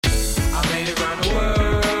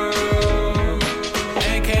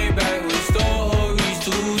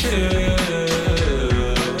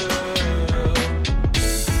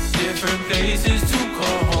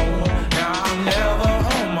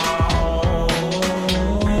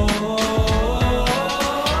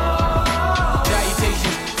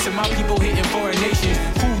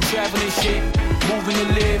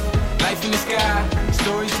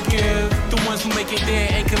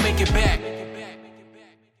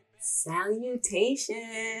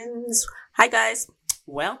Salutations. Hi, guys.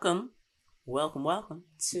 Welcome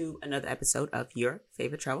to another episode of your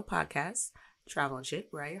favorite travel podcast, Travel and Shit,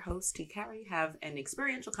 where I, your host, T. Carrie, have an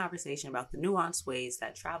experiential conversation about the nuanced ways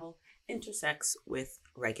that travel intersects with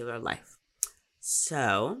regular life.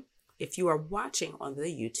 So, if you are watching on the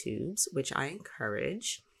YouTubes, which I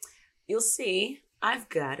encourage, you'll see I've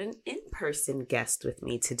got an in-person guest with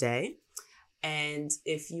me today. And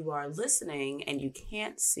if you are listening and you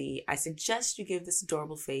can't see, I suggest you give this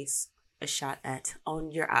adorable face a shot at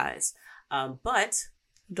on your eyes. But,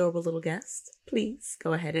 adorable little guest, please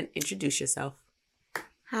go ahead and introduce yourself.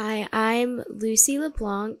 Hi, I'm Lucy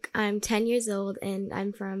LeBlanc. I'm 10 years old and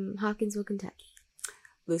I'm from Hawkinsville, Kentucky.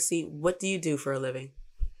 Lucy, what do you do for a living?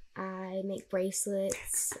 I make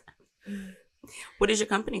bracelets. What is your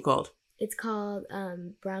company called? It's called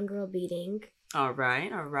Brown Girl Beading. All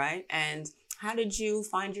right. And how did you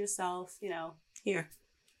find yourself, here?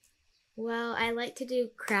 Well, I like to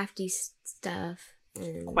do crafty stuff.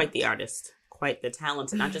 Quite the artist. Quite the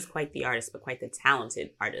talented, not just quite the artist, but quite the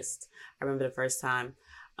talented artist. I remember the first time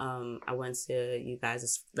I went to you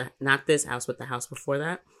guys', not this house, but the house before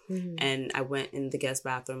that. Mm-hmm. And I went in the guest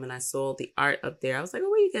bathroom and I saw the art up there. I was like, oh,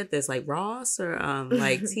 where you get this? Like Ross or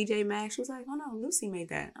like TJ Maxx? She was like, oh no, Lucy made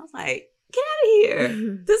that. I was like, get out of here.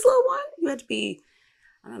 This little one? You had to be,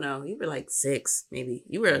 I don't know, you were like 6, maybe.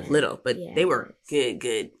 You were little, but they were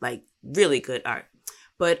good, like really good art.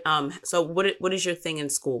 But so what is your thing in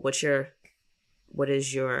school? What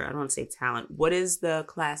is your, I don't want to say talent. What is the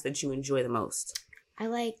class that you enjoy the most? I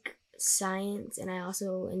like science and I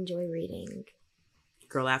also enjoy reading.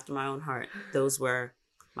 Girl after my own heart. Those were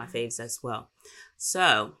my faves as well.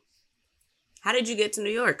 So, how did you get to New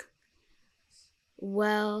York?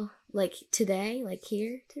 Well, like today, like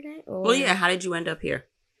here today? Or... Well, yeah, how did you end up here?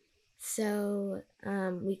 So,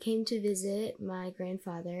 we came to visit my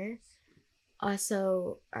grandfather.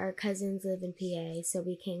 Also, our cousins live in PA, so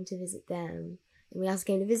we came to visit them. And we also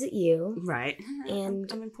came to visit you. Right.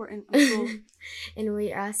 And I'm important. I'm cool. And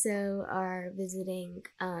we also are visiting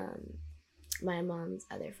my mom's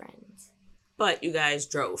other friends. But you guys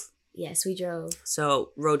drove. Yes, we drove.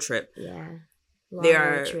 So, road trip. Yeah. There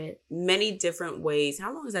are many different ways.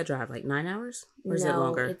 How long is that drive? Like 9 hours? Or is it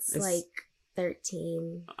longer? It's like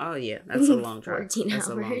 13. Oh, yeah. That's a long drive. 14 That's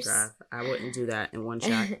hours. A long drive. I wouldn't do that in one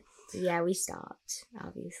shot. Yeah, we stopped.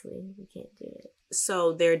 Obviously, we can't do it.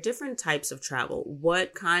 So there are different types of travel.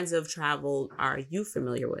 What kinds of travel are you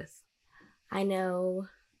familiar with? I know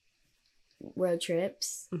road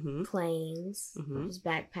trips, mm-hmm. planes, mm-hmm. there's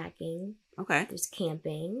backpacking. Okay. There's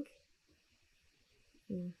camping.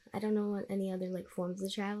 I don't know what any other like forms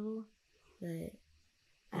of travel, but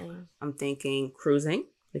I'm thinking cruising.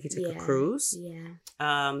 If you take a cruise. Yeah.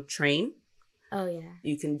 Train. Oh, yeah.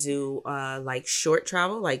 You can do like short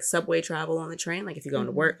travel, like subway travel on the train, like if you're going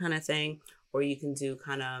to work kind of thing. Or you can do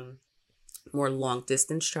kind of more long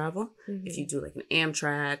distance travel. Mm-hmm. If you do like an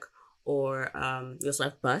Amtrak or you also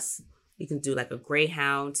have bus. You can do like a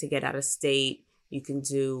Greyhound to get out of state. You can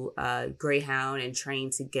do Greyhound and train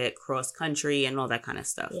to get cross country and all that kind of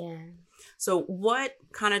stuff. Yeah. So what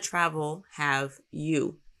kind of travel have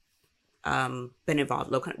you been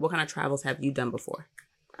involved? What kind of travels have you done before?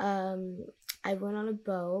 I went on a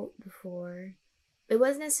boat before. It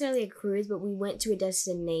wasn't necessarily a cruise, but we went to a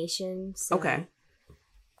destination. So, okay.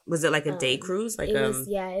 Was it like a day cruise? Like it was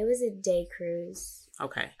a day cruise.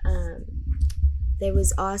 Okay. There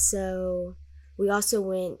was also, we also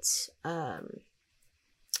went on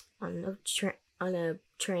a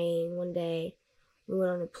train one day. We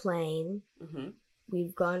went on a plane. Mm-hmm.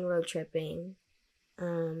 We've gone road tripping.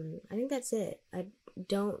 I think that's it. I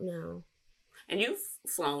don't know. And you've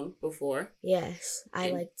flown before. Yes,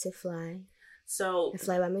 I like to fly. So I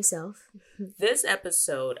fly by myself. This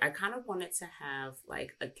episode, I kind of wanted to have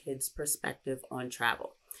like a kid's perspective on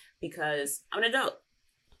travel because I'm an adult.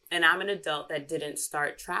 And I'm an adult that didn't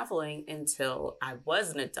start traveling until I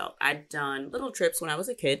was an adult. I'd done little trips when I was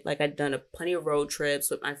a kid. Like I'd done plenty of road trips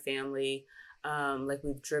with my family. Like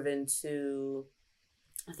we've driven to,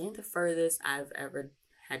 I think the furthest I've ever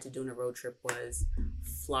had to do in a road trip was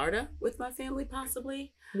Florida with my family,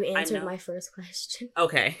 possibly. You answered my first question.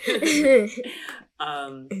 Okay.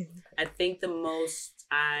 I think the most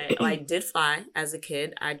I did fly as a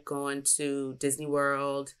kid. I'd gone to Disney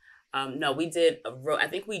World. No, we did I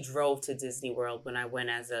think we drove to Disney World when I went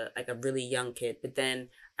as a really young kid. But then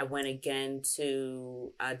I went again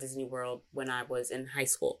to Disney World when I was in high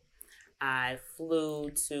school. I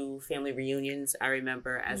flew to family reunions. I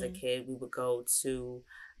remember as a kid, we would go to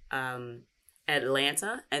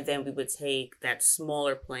Atlanta, and then we would take that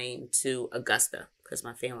smaller plane to Augusta because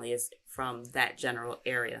my family is from that general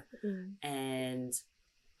area. And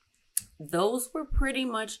those were pretty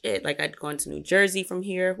much it. Like, I'd gone to New Jersey from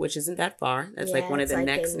here, which isn't that far. That's like one of the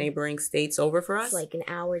next neighboring states over for us. It's like an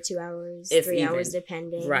hour, 2 hours, If 3 even. hours,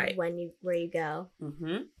 depending where you go.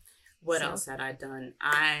 What else had I done?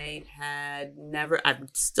 I've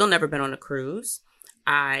still never been on a cruise.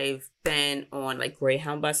 I've been on like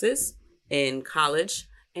Greyhound buses in college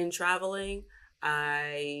and traveling.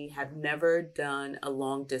 I have never done a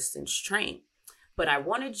long distance train, but I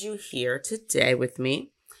wanted you here today with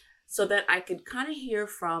me so that I could kind of hear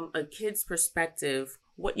from a kid's perspective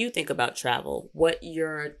what you think about travel, what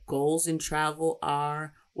your goals in travel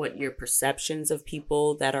are, what your perceptions of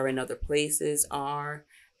people that are in other places are,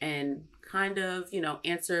 and kind of,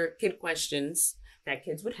 answer kid questions that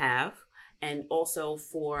kids would have, and also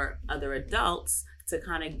for other adults to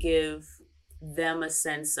kind of give them a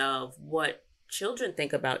sense of what children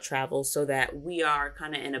think about travel so that we are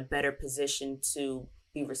kind of in a better position to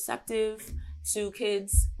be receptive to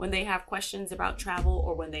kids when they have questions about travel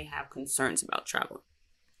or when they have concerns about travel.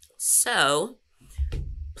 So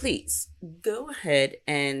please go ahead,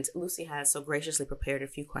 and Lucy has so graciously prepared a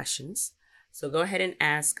few questions. So go ahead and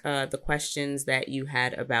ask the questions that you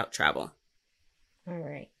had about travel. All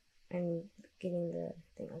right. I'm getting the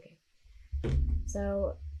thing. Okay.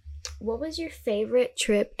 So, what was your favorite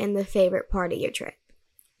trip and the favorite part of your trip?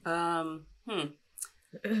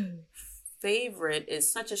 Favorite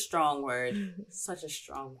is such a strong word. Such a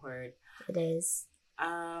strong word. It is.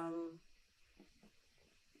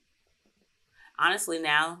 Honestly,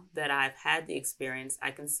 now that I've had the experience,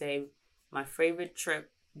 I can say my favorite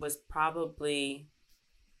trip was probably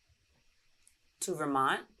to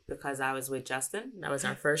Vermont because I was with Justin. That was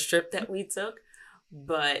our first trip that we took,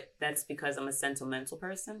 but that's because I'm a sentimental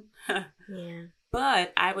person. Yeah.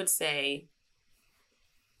 But I would say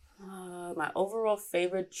my overall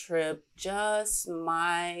favorite trip just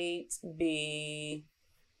might be,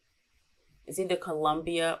 it's either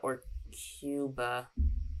Colombia or Cuba.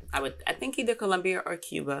 I think either Colombia or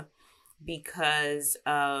Cuba because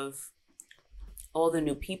of all the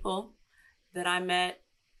new people that I met.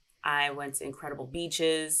 I went to incredible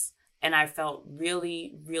beaches and I felt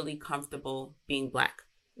really, really comfortable being Black.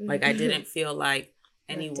 Like, I didn't feel like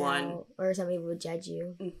anyone or somebody would judge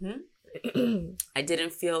you. I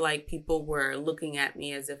didn't feel like people were looking at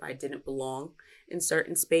me as if I didn't belong in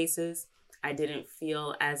certain spaces. I didn't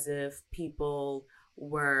feel as if people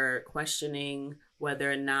were questioning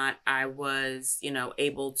whether or not I was,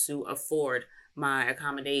 able to afford my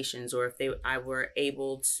accommodations, or if I were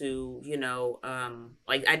able to,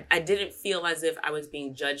 I didn't feel as if I was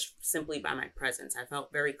being judged simply by my presence. I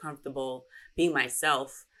felt very comfortable being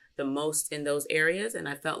myself the most in those areas, and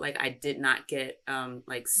I felt like I did not get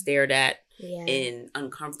stared at in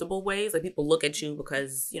uncomfortable ways. Like, people look at you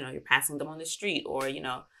because you're passing them on the street, or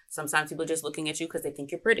sometimes people are just looking at you because they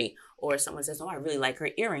think you're pretty, or someone says, "Oh, I really like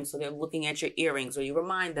her earrings," so they're looking at your earrings, or you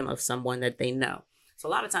remind them of someone that they know. So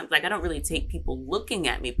a lot of times, I don't really take people looking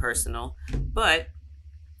at me personal, but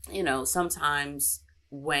sometimes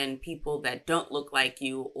when people that don't look like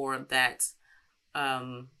you or that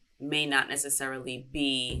may not necessarily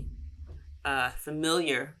be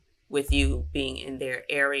familiar with you being in their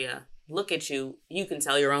area look at you, you can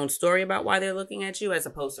tell your own story about why they're looking at you as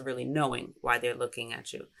opposed to really knowing why they're looking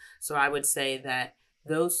at you. So I would say that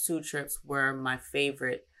those two trips were my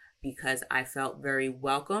favorite because I felt very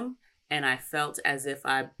welcome and I felt as if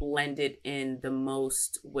I blended in the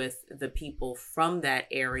most with the people from that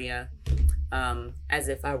area, as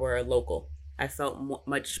if I were a local. I felt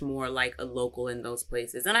much more like a local in those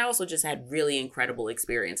places. And I also just had really incredible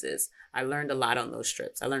experiences. I learned a lot on those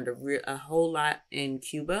trips. I learned a whole lot in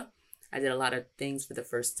Cuba. I did a lot of things for the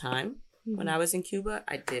first time when I was in Cuba.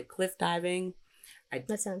 I did cliff diving.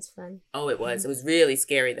 That sounds fun. Oh, it was. It was really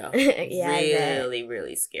scary, though. Yeah, really,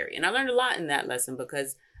 really scary. And I learned a lot in that lesson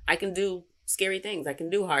because I can do scary things. I can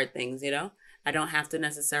do hard things, I don't have to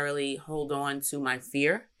necessarily hold on to my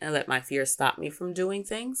fear and let my fear stop me from doing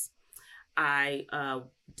things. I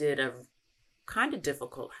did a kind of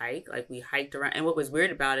difficult hike. Like, we hiked around. And what was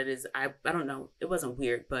weird about it is, I don't know, it wasn't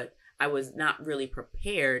weird, but I was not really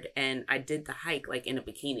prepared. And I did the hike like in a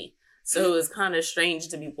bikini. So it was kind of strange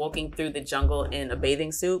to be walking through the jungle in a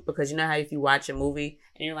bathing suit, because you know how if you watch a movie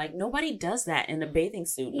and you're like, nobody does that in a bathing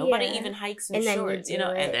suit. Nobody even hikes in shorts, and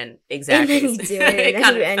then exactly. And then you do it, and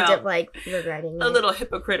then you end up like regretting it. A little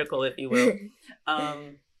hypocritical, if you will.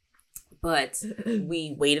 But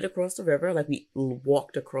we waded across the river, like we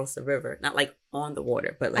walked across the river, not like on the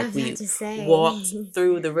water, but like we walked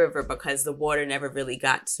through the river because the water never really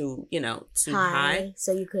got too high.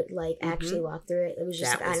 So you could like actually walk through it. It was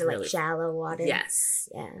just kind of like shallow water. Yes.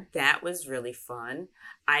 Yeah. That was really fun.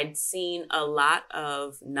 I'd seen a lot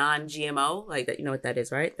of non-GMO, like that. You know what that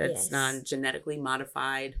is, right? That's non-genetically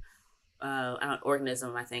modified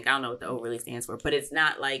organism, I think. I don't know what the O really stands for, but it's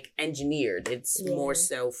not like engineered. It's more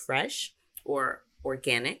so fresh or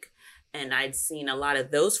organic. And I'd seen a lot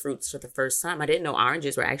of those fruits for the first time. I didn't know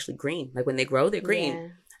oranges were actually green. Like when they grow, they're green.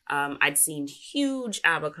 Yeah. I'd seen huge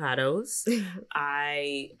avocados.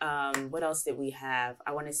 What else did we have?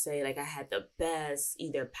 I want to say like I had the best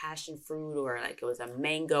either passion fruit or like it was a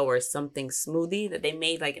mango or something smoothie that they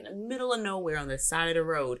made like in the middle of nowhere on the side of the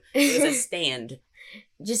road. It was a stand.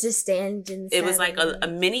 Just a stand inside. It was like a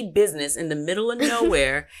mini business in the middle of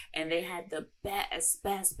nowhere, and they had the best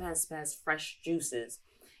fresh juices,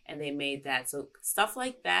 and they made that. So stuff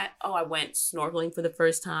like that. Oh, I went snorkeling for the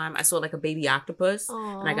first time. I saw like a baby octopus,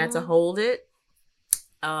 and I got to hold it.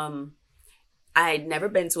 I had never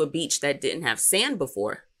been to a beach that didn't have sand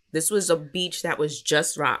before. This was a beach that was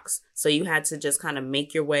just rocks, so you had to just kind of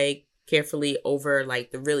make your way carefully over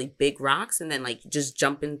like the really big rocks and then like just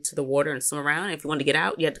jump into the water and swim around. If you wanted to get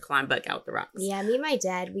out, you had to climb back out the rocks. Yeah, me and my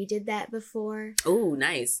dad, we did that before. Oh,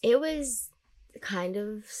 nice. It was kind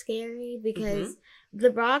of scary because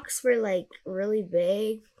the rocks were like really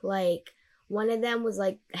big. Like one of them was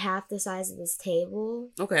like half the size of this table.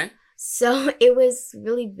 Okay. So it was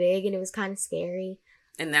really big and it was kind of scary.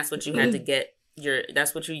 And that's what you had to get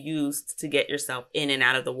that's what you used to get yourself in and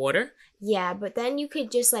out of the water? Yeah, but then you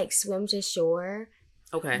could just like swim to shore.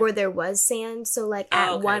 Okay. Where there was sand. So like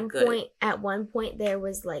at one point there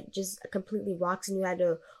was like just completely rocks and you had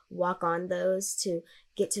to walk on those to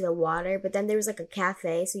get to the water. But then there was like a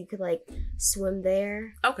cafe so you could like swim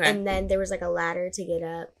there. Okay. And then there was like a ladder to get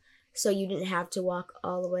up. So you didn't have to walk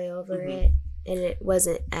all the way over it. And it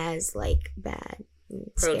wasn't as like bad.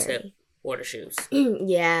 Pro tip. Water shoes.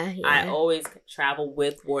 Yeah. I always travel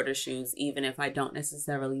with water shoes, even if I don't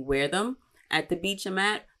necessarily wear them at the beach I'm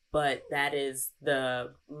at. But that is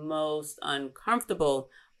the most uncomfortable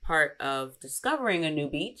part of discovering a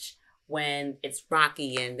new beach when it's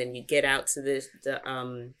rocky and then you get out to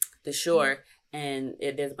the shore and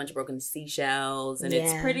there's a bunch of broken seashells and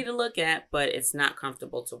it's pretty to look at, but it's not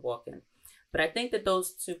comfortable to walk in. But I think that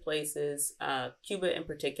those two places, Cuba in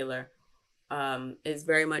particular, is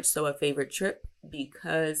very much so a favorite trip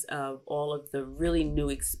because of all of the really new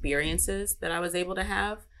experiences that I was able to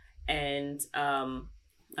have and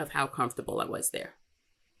of how comfortable I was there.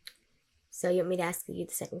 So you want me to ask you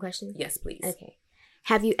the second question? Yes, please. Okay.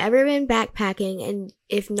 Have you ever been backpacking? And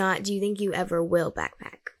if not, do you think you ever will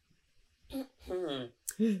backpack?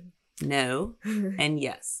 No. And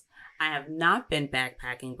yes. I have not been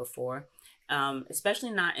backpacking before,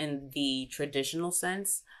 especially not in the traditional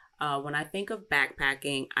sense. When I think of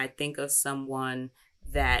backpacking, I think of someone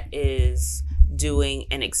that is doing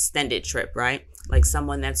an extended trip, right? Like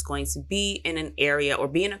someone that's going to be in an area or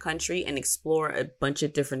be in a country and explore a bunch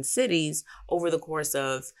of different cities over the course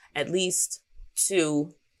of at least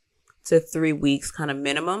 2 to 3 weeks kind of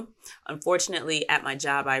minimum. Unfortunately, at my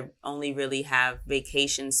job, I only really have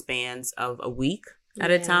vacation spans of a week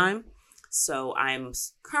at a time. So I'm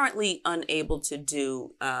currently unable to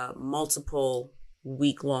do multiple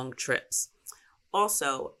week-long trips.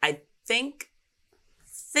 Also, I think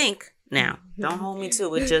now, don't hold me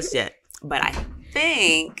to it just yet, but I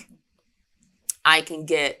think I can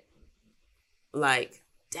get like,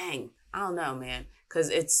 dang, I don't know, man,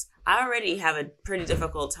 because I already have a pretty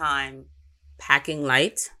difficult time packing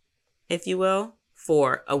light, if you will,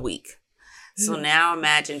 for a week. So now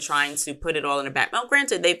imagine trying to put it all in a backpack. Well,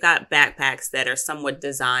 granted, they've got backpacks that are somewhat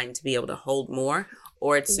designed to be able to hold more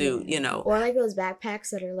or to, Or like those backpacks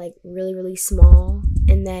that are like really, really small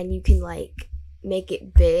and then you can like make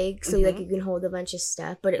it big so like you can hold a bunch of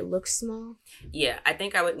stuff, but it looks small. Yeah, I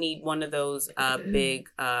think I would need one of those big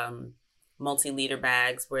multi-liter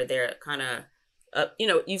bags where they're kind of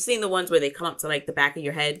you've seen the ones where they come up to like the back of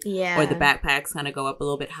your head, or the backpacks kind of go up a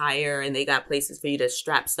little bit higher and they got places for you to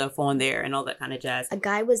strap stuff on there and all that kind of jazz. A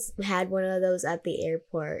guy had one of those at the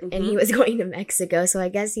airport and he was going to Mexico, so I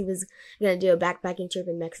guess he was gonna do a backpacking trip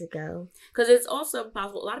in Mexico. Because it's also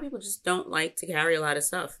possible a lot of people just don't like to carry a lot of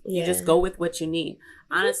stuff. You just go with what you need.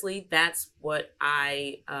 Honestly, that's what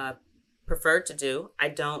I prefer to do. I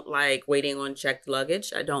don't like waiting on checked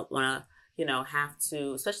luggage. I don't want to have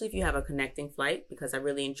to, especially if you have a connecting flight, because I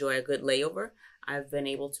really enjoy a good layover. I've been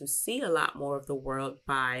able to see a lot more of the world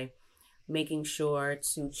by making sure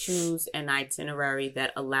to choose an itinerary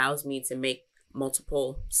that allows me to make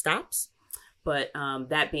multiple stops. But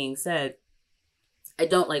that being said, I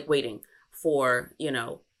don't like waiting for,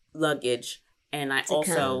 luggage. And I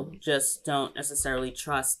also just don't necessarily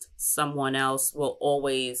trust someone else will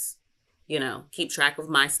always, keep track of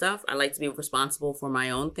my stuff. I like to be responsible for my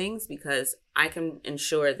own things because I can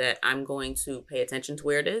ensure that I'm going to pay attention to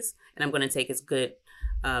where it is and I'm going to take as good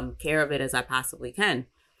care of it as I possibly can.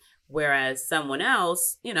 Whereas someone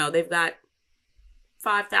else, they've got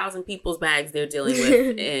 5,000 people's bags they're dealing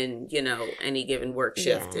with in, any given work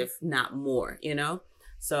shift, if not more,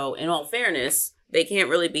 So in all fairness, they can't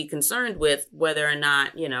really be concerned with whether or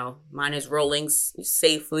not, mine is rolling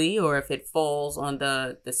safely or if it falls on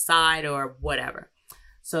the side or whatever.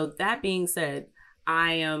 So that being said,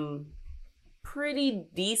 I am pretty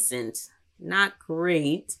decent, not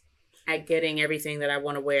great, at getting everything that I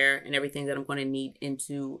want to wear and everything that I'm going to need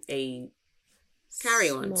into a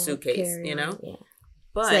carry-on suitcase, Yeah.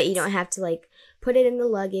 But so that you don't have to put it in the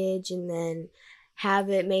luggage and then have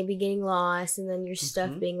it maybe getting lost and then your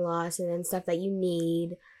stuff being lost and then stuff that you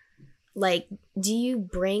need. Do you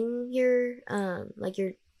bring your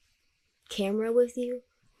your camera with you?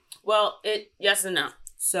 Well, yes and no.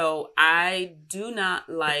 So I do not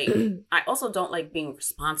I also don't like being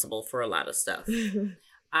responsible for a lot of stuff.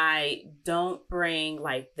 I don't bring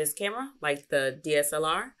this camera, the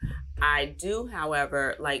DSLR. I do,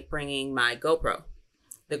 however, like bringing my GoPro.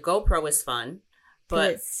 The GoPro is fun,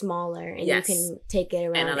 but it's smaller and you can take it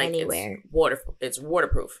around anywhere. It's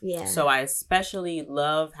waterproof. Yeah. So I especially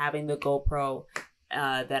love having the GoPro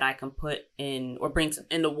that I can put in or bring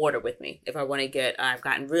in the water with me if I want to get. I've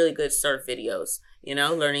gotten really good surf videos.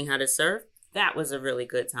 Learning how to surf. That was a really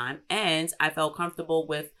good time, and I felt comfortable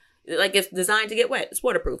with. It's designed to get wet. It's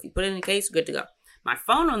waterproof. You put it in a case, good to go. My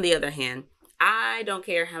phone, on the other hand, I don't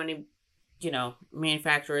care how many,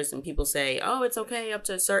 manufacturers and people say, oh, it's okay up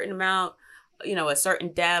to a certain amount, a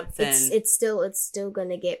certain depth. And it's still going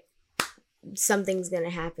to get, something's going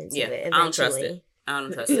to happen to it eventually. I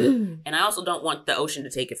don't trust it. And I also don't want the ocean to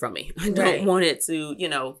take it from me. I don't want it to,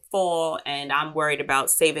 fall, and I'm worried about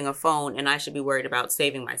saving a phone, and I should be worried about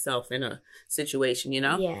saving myself in a situation,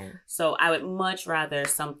 Yeah. So I would much rather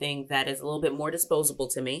something that is a little bit more disposable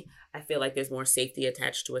to me. I feel like there's more safety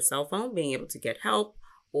attached to a cell phone, being able to get help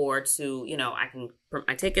or to, I can put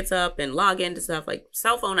my tickets up and log into stuff.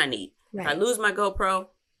 Cell phone I need. Right. If I lose my GoPro,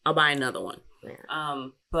 I'll buy another one. Yeah.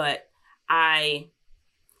 But I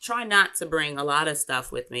try not to bring a lot of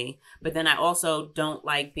stuff with me, but then I also don't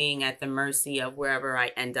like being at the mercy of wherever I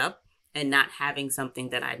end up and not having something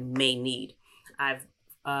that I may need. I've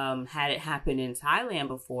had it happen in Thailand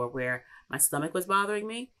before where my stomach was bothering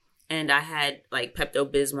me and I had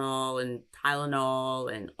Pepto-Bismol and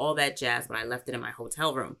Tylenol and all that jazz, but I left it in my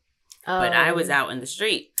hotel room. Oh. But I was out in the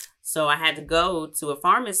street. So I had to go to a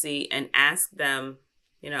pharmacy and ask them,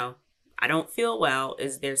 I don't feel well.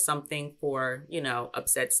 Is there something for,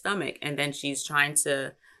 upset stomach? And then she's trying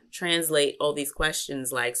to translate all these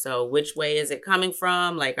questions so which way is it coming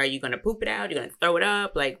from? Are you going to poop it out? Are you going to throw it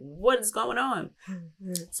up? What is going on?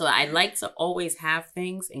 Mm-hmm. So I like to always have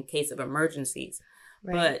things in case of emergencies.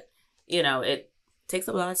 Right. But, it takes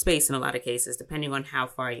up a lot of space in a lot of cases, depending on how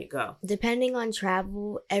far you go. Depending on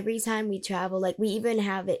travel, every time we travel, we even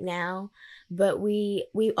have it now, but we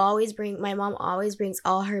always my mom always brings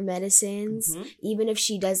all her medicines, even if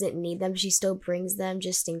she doesn't need them, she still brings them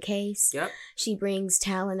just in case. Yep. She brings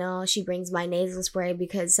Tylenol, she brings my nasal spray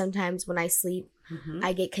because sometimes when I sleep,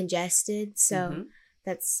 I get congested, so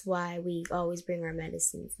that's why we always bring our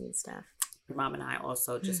medicines and stuff. Your mom and I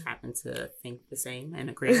also just happen to think the same and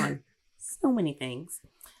agree on so many things.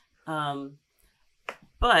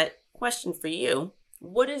 But question for you,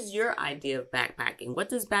 what is your idea of backpacking? What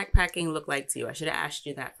does backpacking look like to you? I should have asked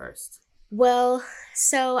you that first. Well,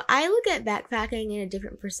 so I look at backpacking in a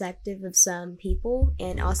different perspective of some people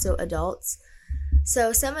and also adults.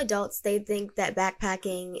 So some adults, they think that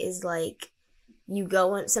backpacking is you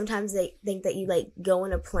go on, sometimes they think that you go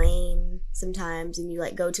on a plane sometimes and you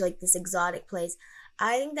go to this exotic place.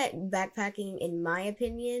 I think that backpacking, in my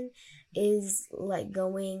opinion, is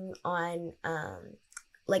going on kind of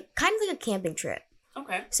like a camping trip.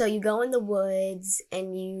 Okay. So you go in the woods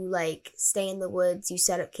and you stay in the woods, you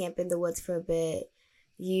set up camp in the woods for a bit.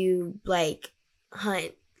 You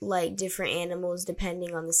hunt different animals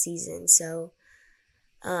depending on the season. So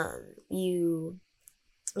you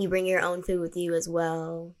bring your own food with you as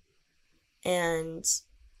well. And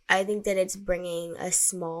I think that it's bringing a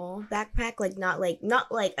small backpack, not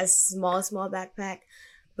a small backpack,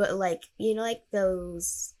 but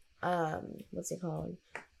those what's it called?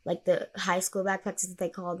 like the high school backpacks as they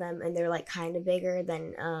call them, and they're like kind of bigger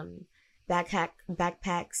than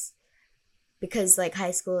backpacks, because like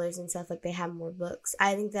high schoolers and stuff, like they have more books.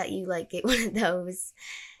 I think that you like get one of those,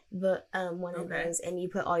 but one of those, and you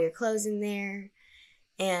put all your clothes in there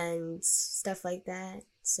and stuff like that.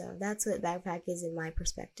 So that's what backpack is in my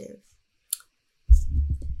perspective.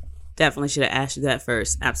 Definitely should have asked you that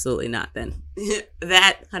first. Absolutely not then.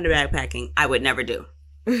 That kind of backpacking I would never do.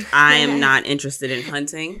 I am not interested in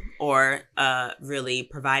hunting or really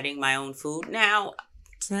providing my own food. Now,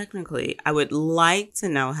 technically, I would like to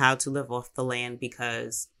know how to live off the land,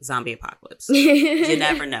 because zombie apocalypse. You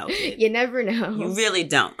never know, kid. You never know. You really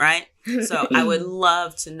don't, right? So I would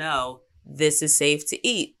love to know, this is safe to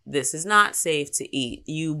eat. This is not safe to eat.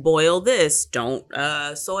 You boil this. Don't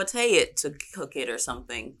saute it to cook it or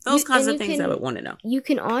something. Those kinds of things I would want to know. You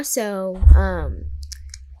can also,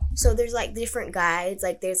 so there's like different guides.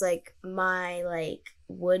 Like there's like my like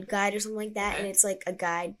wood guide or something like that. And it's like a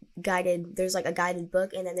guided, there's like a guided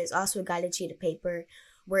book. And then there's also a guided sheet of paper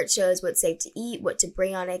where it shows what's safe to eat, what to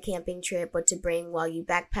bring on a camping trip, what to bring while you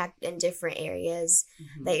backpack in different areas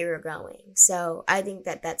that you're going. So I think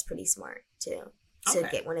that that's pretty smart too, to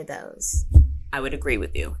get one of those. I would agree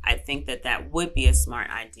with you. I think that that would be a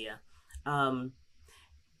smart idea.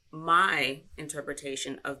 My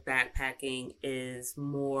interpretation of backpacking is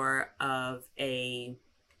more of a,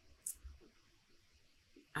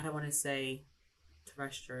 I don't want to say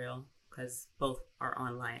terrestrial, because both are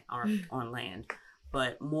on land,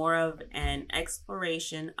 but more of an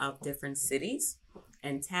exploration of different cities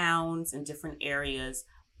and towns and different areas,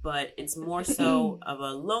 but it's more so of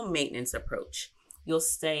a low maintenance approach. You'll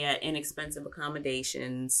stay at inexpensive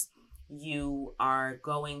accommodations. You are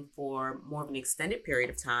going for more of an extended period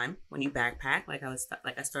of time when you backpack, like I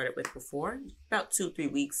started with before, about 2-3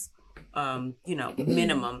 weeks,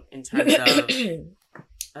 minimum in terms of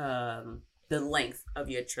the length of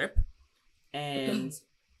your trip. And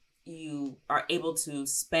you are able to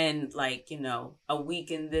spend a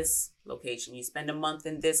week in this location. You spend a month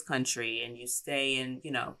in this country, and you stay in,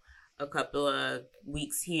 a couple of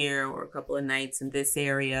weeks here or a couple of nights in this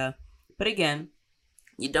area. But again,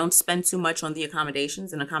 you don't spend too much on the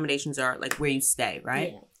accommodations, and accommodations are like where you stay,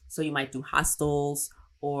 right? Yeah. So you might do hostels,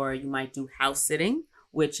 or you might do house sitting,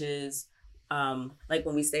 which is like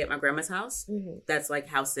when we stay at my grandma's house, that's like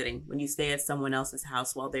house sitting. When you stay at someone else's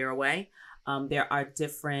house while they're away. There are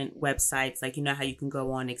different websites, like, how you can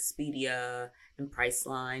go on Expedia and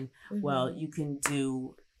Priceline. Well, you can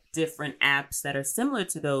do different apps that are similar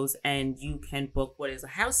to those, and you can book what is a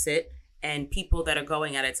house sit, and people that are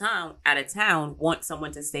going out of town want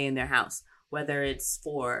someone to stay in their house, whether it's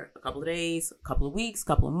for a couple of days, a couple of weeks, a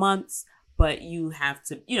couple of months, but you have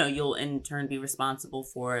to, you'll in turn be responsible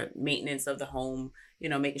for maintenance of the home,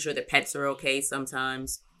 making sure the pets are okay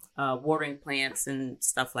sometimes, watering plants and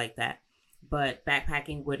stuff like that. But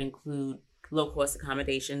backpacking would include low-cost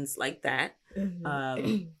accommodations like that.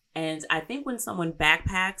 And I think when someone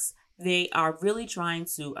backpacks, they are really trying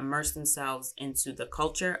to immerse themselves into the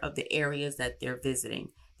culture of the areas that they're visiting.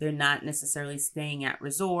 They're not necessarily staying at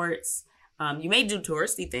resorts. You may do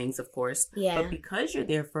touristy things, of course. Yeah. But because you're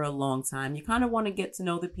there for a long time, you kind of want to get to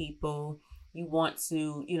know the people. You want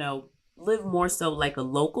to, live more so like a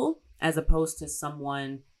local, as opposed to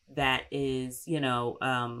someone that is,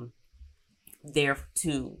 there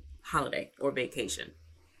to holiday or vacation.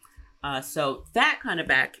 So that kind of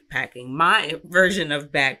backpacking, my version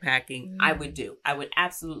of backpacking, I would do. I would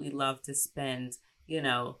absolutely love to spend,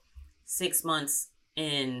 6 months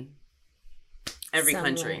in every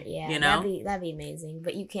country. Yeah, that'd be amazing.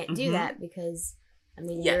 But you can't do that because,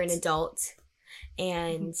 you're an adult,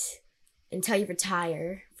 and until you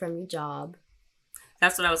retire from your job.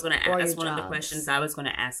 That's what I was going to ask. That's one of the questions I was going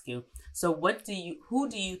to ask you. So who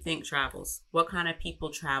do you think travels? What kind of people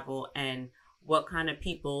travel, and what kind of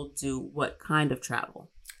people do what kind of travel?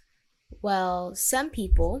 Well, some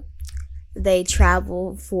people, they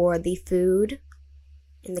travel for the food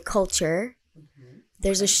and the culture.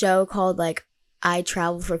 There's a show called I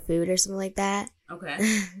Travel for Food or something like that.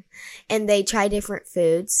 Okay. And they try different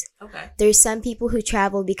foods. Okay. There's some people who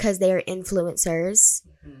travel because they are influencers,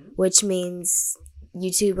 which means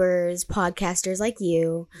YouTubers, podcasters like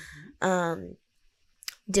you,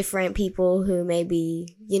 different people who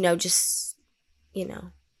maybe, I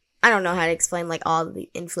don't know how to explain all the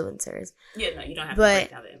influencers. Yeah, no, you don't have to break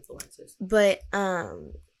down the influencers. But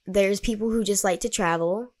there's people who just like to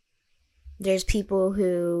travel. There's people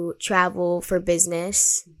who travel for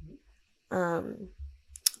business.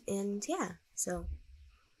 And yeah, so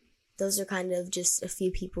those are kind of just a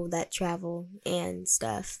few people that travel and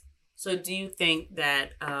stuff. So do you think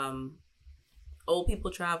that old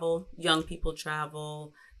people travel, young people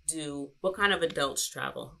travel? What kind of adults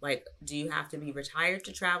travel? Like, do you have to be retired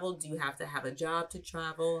to travel? Do you have to have a job to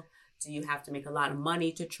travel? Do you have to make a lot of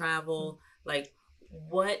money to travel? Like,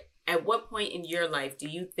 at what point in your life do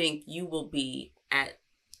you think you will be at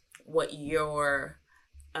what your,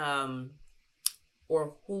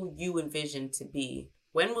 or who you envision to be?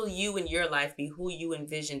 When will you in your life be who you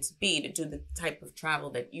envision to be to do the type of travel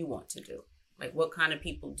that you want to do? Like, what kind of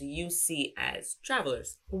people do you see as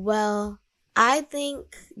travelers? Well, I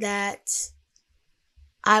think that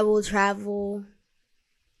I will travel.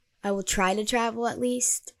 I will try to travel at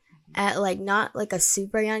least at like not like a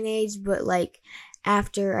super young age, but like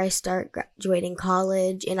after I start graduating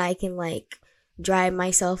college and I can like drive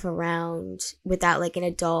myself around without like an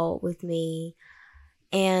adult with me.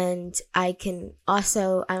 And I'm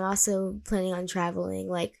also planning on traveling,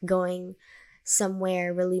 like going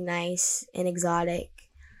somewhere really nice and exotic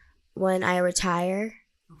when I retire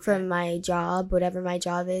from my job, whatever my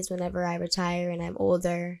job is, whenever I retire and I'm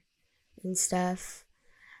older and stuff.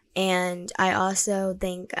 And I also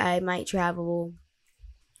think I might travel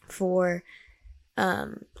for,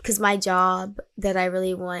 because my job that I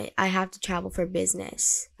really want, I have to travel for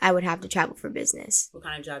business. I would have to travel for business. What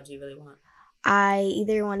kind of job do you really want? I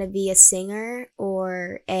either want to be a singer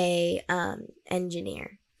or a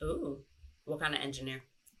engineer. Ooh, what kind of engineer?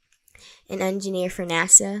 An engineer for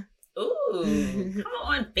NASA. Ooh, come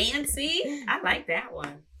on, fancy. I like that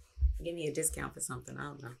one. Give me a discount for something. I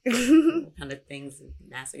don't know. What kind of things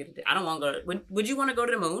NASA get to do? I don't want to go to... Would you want to go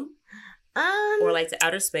to the moon? Or like to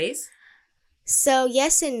outer space? So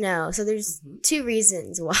yes and no. So there's two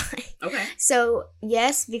reasons why. Okay. So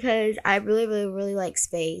yes, because I really, really, really like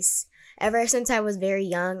space. Ever since I was very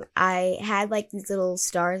young, I had like these little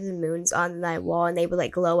stars and moons on my wall, and they would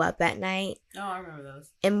like glow up at night. Oh, I remember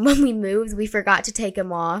those. And when we moved, we forgot to take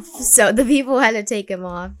them off, so the people had to take them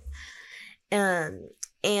off.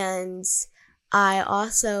 And I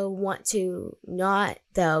also want to not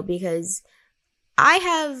though, because I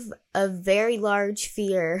have a very large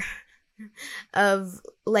fear of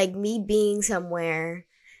like me being somewhere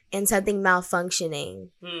and something malfunctioning.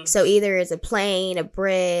 So either it's a plane, a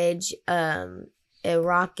bridge, a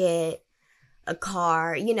rocket, a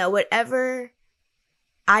car, whatever.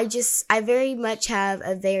 I very much have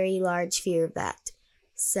a very large fear of that.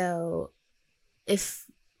 So if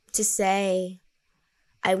to say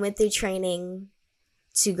I went through training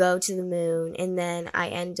to go to the moon and then I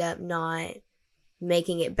end up not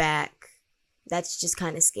making it back, that's just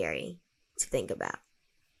kind of scary to think about.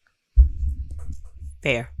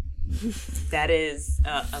 Fair. That is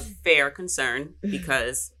a fair concern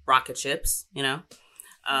because rocket ships,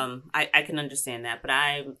 I can understand that. But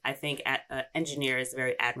I think engineer is a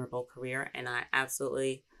very admirable career, and I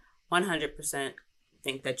absolutely 100%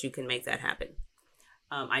 think that you can make that happen.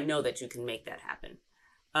 I know that you can make that happen.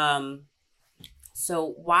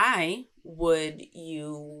 So why would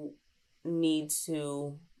you need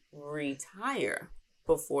to retire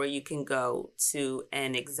before you can go to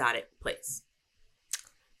an exotic place?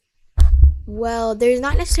 Well, there's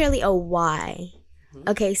not necessarily a why.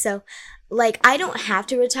 Okay, so, like, I don't have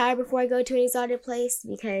to retire before I go to an exotic place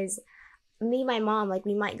because me and my mom, like,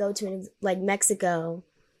 we might go to, Mexico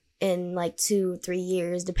in, 2-3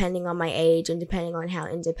 years, depending on my age and depending on how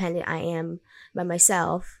independent I am by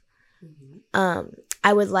myself.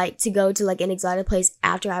 I would like to go to, an exotic place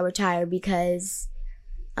after I retire because,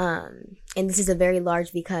 and this is a very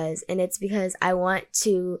large because, and it's because I want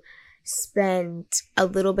to spend a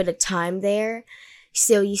little bit of time there.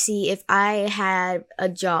 So you see, if I had a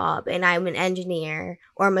job and I'm an engineer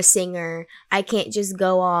or I'm a singer, I can't just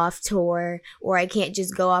go off tour or I can't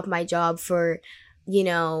just go off my job for,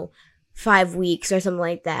 5 weeks or something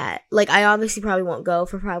like that. I obviously probably won't go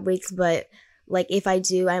for 5 weeks, but if I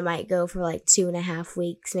do, I might go for 2.5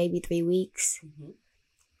 weeks, maybe 3 weeks.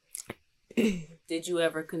 Did you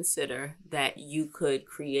ever consider that you could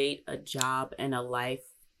create a job and a life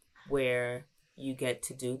where you get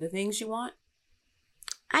to do the things you want?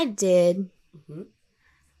 I did.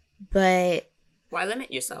 But why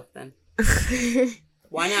limit yourself then?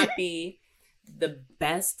 Why not be the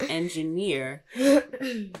best engineer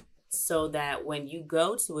so that when you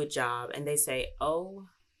go to a job and they say, oh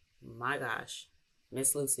my gosh,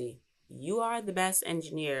 Miss Lucy, you are the best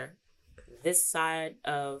engineer this side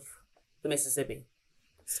of the Mississippi.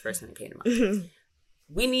 It's the first thing that came to mind.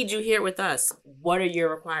 We need you here with us. What are your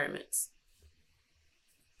requirements?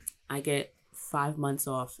 I get 5 months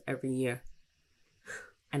off every year.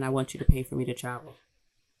 And I want you to pay for me to travel.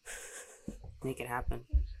 Make it happen.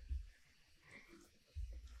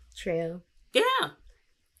 True. Yeah.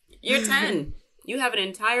 You're 10. You have an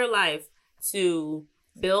entire life to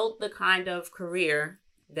build the kind of career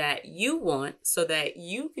that you want so that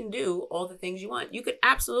you can do all the things you want. You could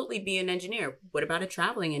absolutely be an engineer. What about a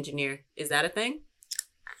traveling engineer? Is that a thing?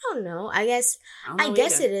 I don't know. I guess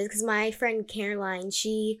it is, because my friend Caroline,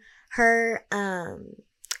 her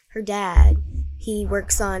dad, he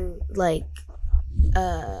works on like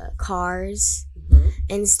cars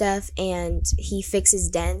and stuff, and he fixes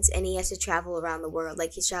dents, and he has to travel around the world.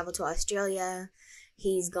 Like, he's traveled to Australia.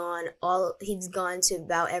 He's gone to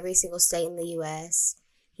about every single state in the US.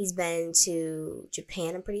 He's been to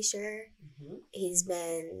Japan, I'm pretty sure. Mm-hmm. He's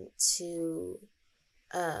been to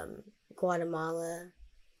Guatemala.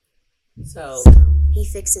 So he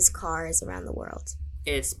fixes cars around the world.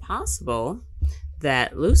 It's possible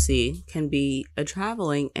that Lucy can be a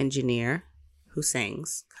traveling engineer who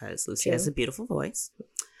sings, because Lucy has a beautiful voice.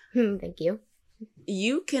 Thank you.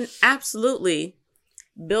 You can absolutely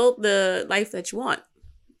build the life that you want.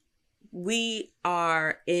 We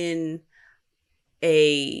are in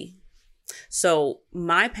so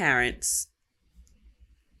my parents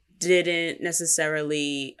didn't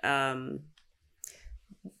necessarily, I'm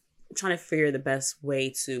trying to figure the best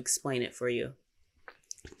way to explain it for you.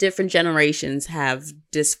 Different generations have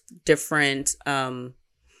different, kind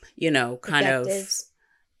of.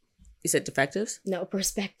 You said defectives? No,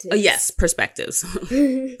 perspectives. Oh, yes, perspectives.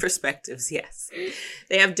 Perspectives, yes.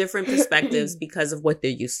 They have different perspectives because of what they're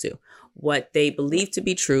used to, what they believe to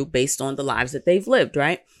be true based on the lives that they've lived,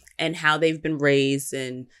 right? And how they've been raised,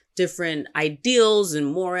 and different ideals and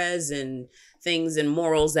mores and things and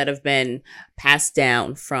morals that have been passed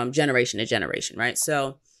down from generation to generation, right?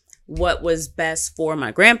 So what was best for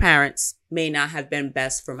my grandparents may not have been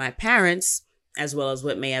best for my parents, as well as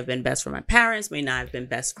what may have been best for my parents may not have been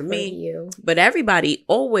best for me. But everybody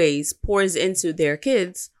always pours into their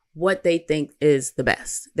kids what they think is the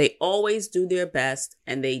best. They always do their best,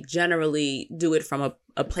 and they generally do it from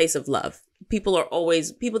a place of love. People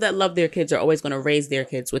that love their kids are always going to raise their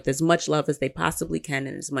kids with as much love as they possibly can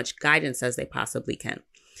and as much guidance as they possibly can.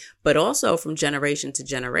 But also, from generation to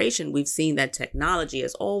generation, we've seen that technology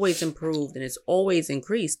has always improved and it's always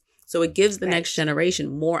increased. So it gives the next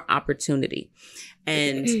generation more opportunity.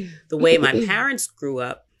 And the way my parents grew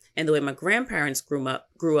up and the way my grandparents grew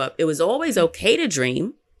up, it was always okay to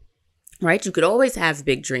dream, right? You could always have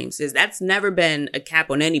big dreams. That's never been a cap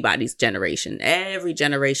on anybody's generation. Every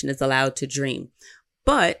generation is allowed to dream.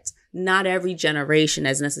 But not every generation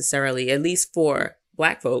has necessarily, at least for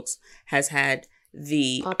Black folks, has had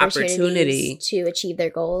the opportunity to achieve their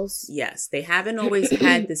goals. Yes, they haven't always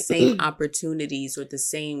had the same opportunities or the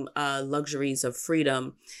same luxuries of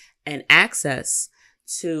freedom and access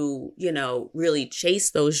to, really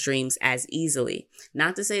chase those dreams as easily.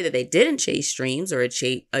 Not to say that they didn't chase dreams or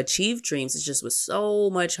achieve dreams. It just was so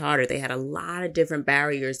much harder. They had a lot of different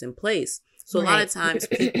barriers in place. So a lot of times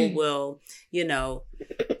people will,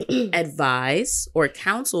 advise or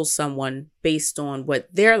counsel someone based on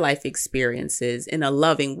what their life experience is in a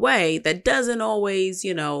loving way that doesn't always,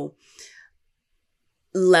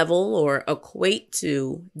 level or equate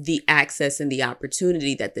to the access and the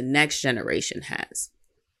opportunity that the next generation has.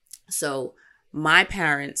 So my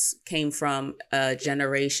parents came from a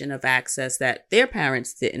generation of access that their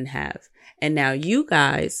parents didn't have. And now you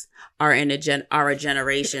guys are a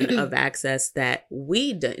generation of access that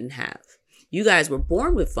we didn't have. You guys were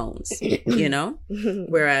born with phones,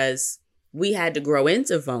 whereas we had to grow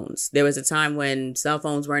into phones. There was a time when cell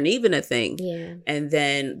phones weren't even a thing. Yeah. And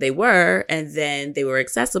then they were, and then they were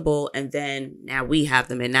accessible, and then now we have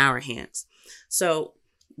them in our hands. So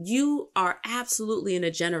you are absolutely in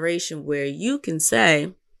a generation where you can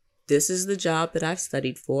say, this is the job that I've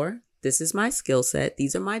studied for. This is my skill set.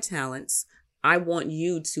 These are my talents. I want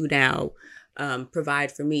you to now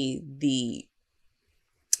provide for me the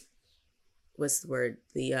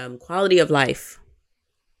quality of life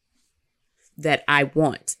that I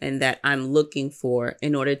want and that I'm looking for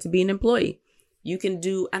in order to be an employee. You can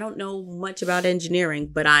do, I don't know much about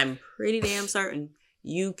engineering, but I'm pretty damn certain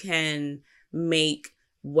you can make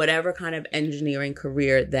whatever kind of engineering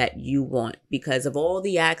career that you want because of all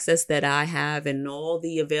the access that I have and all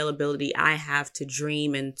the availability I have to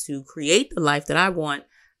dream and to create the life that I want.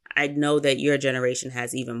 I know that your generation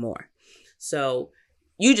has even more. So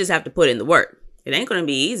you just have to put in the work. It ain't going to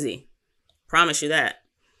be easy. Promise you that.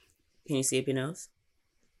 Can you see up your nose?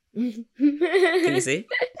 Can you see?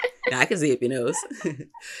 I can see up your nose.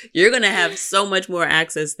 You're going to have so much more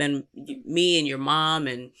access than me and your mom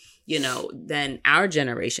and, than our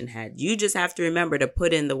generation had. You just have to remember to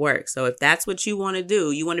put in the work. So if that's what you want to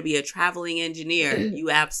do, you want to be a traveling engineer, you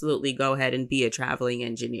absolutely go ahead and be a traveling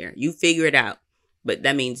engineer. You figure it out. But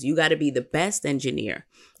that means you got to be the best engineer,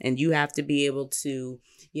 and you have to be able to,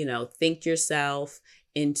 think yourself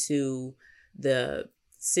into the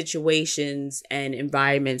situations and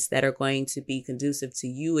environments that are going to be conducive to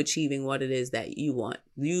you achieving what it is that you want.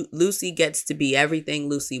 Lucy gets to be everything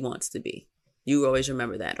Lucy wants to be. You always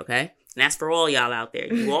remember that, okay? And that's for all y'all out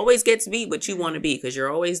there. You always get to be what you want to be because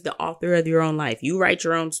you're always the author of your own life. You write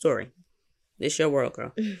your own story. It's your world,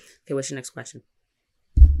 girl. Okay, what's your next question?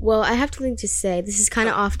 Well, I have something to say. This is kind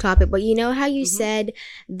of off topic, but you know how you said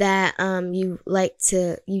that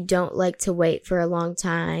you don't like to wait for a long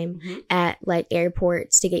time at like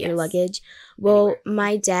airports to get your luggage. Well,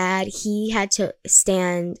 my dad, he had to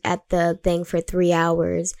stand at the thing for 3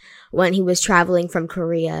 hours when he was traveling from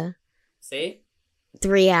Korea. See?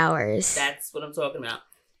 3 hours. That's what I'm talking about.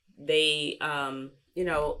 They, I'm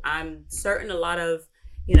certain a lot of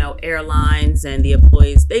airlines and the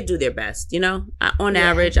employees, they do their best, on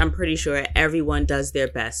average. I'm pretty sure everyone does their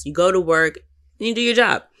best. You go to work and you do your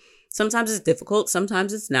job. Sometimes it's difficult.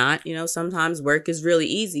 Sometimes it's not, sometimes work is really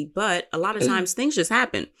easy, but a lot of times things just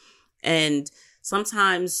happen. And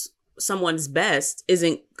sometimes someone's best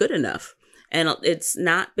isn't good enough. And it's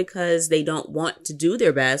not because they don't want to do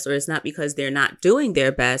their best, or it's not because they're not doing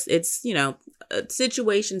their best. It's,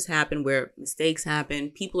 situations happen where mistakes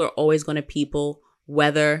happen. People are always going to people.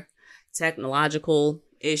 Weather, technological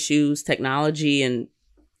issues, technology, and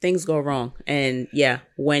things go wrong. And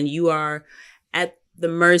when you are at the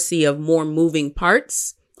mercy of more moving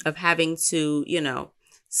parts, of having to,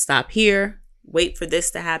 stop here, wait for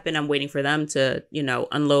this to happen. I'm waiting for them to,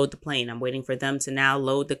 unload the plane. I'm waiting for them to now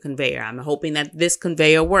load the conveyor. I'm hoping that this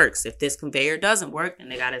conveyor works. If this conveyor doesn't work, then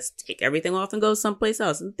they got to take everything off and go someplace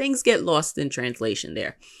else. And things get lost in translation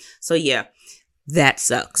there. So that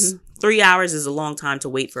sucks. 3 hours is a long time to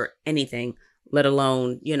wait for anything, let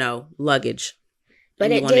alone, luggage.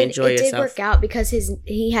 But it did work out because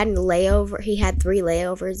he had a layover. He had 3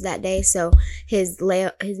 layovers that day, so his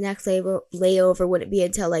next layover wouldn't be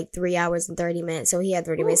until like 3 hours and 30 minutes. So he had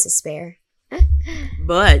 30 minutes to spare.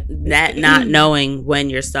 But that not knowing when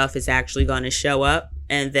your stuff is actually going to show up,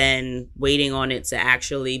 and then waiting on it to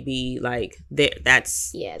actually be like there,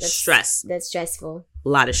 that's stress. That's stressful. A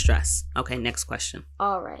lot of stress. Okay, next question.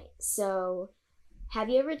 All right. So, have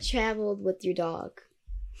you ever traveled with your dog?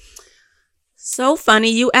 So funny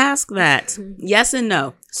you ask that. Yes and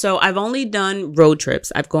no. So I've only done road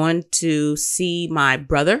trips. I've gone to see my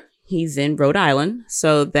brother. He's in Rhode Island.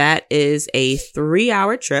 So that is a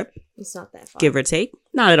 3-hour trip. It's not that far. Give or take.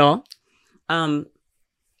 Not at all.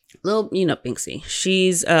 Little, Binksy.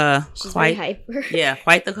 She's quite hyper. Yeah,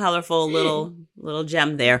 quite the colorful little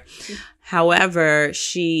gem there. However,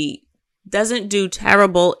 she doesn't do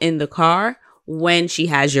terrible in the car when she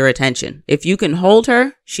has your attention. If you can hold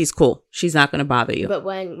her, she's cool. She's not going to bother you. But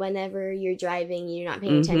whenever you're driving, you're not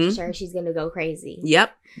paying attention to her, she's going to go crazy.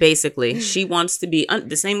 Yep. Basically, she wants to be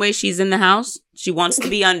the same way she's in the house. She wants to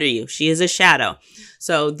be under you. She is a shadow.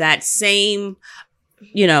 So that same,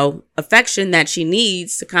 affection that she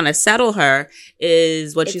needs to kind of settle her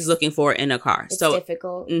is what she's looking for in a car. It's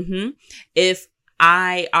difficult. If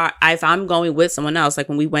I'm going with someone else, like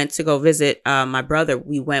when we went to go visit my brother,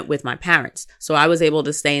 we went with my parents. So I was able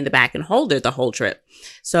to stay in the back and hold her the whole trip.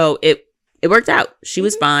 So it worked out. She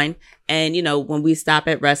was fine. And, when we stop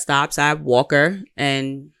at rest stops, I walk her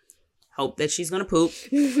and hope that she's going to poop.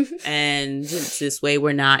 And this way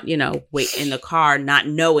we're not, wait in the car, not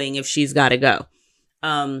knowing if she's got to go.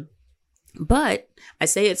 But I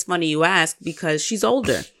say it's funny you ask because she's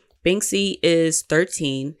older. Binksy is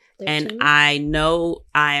 13. And I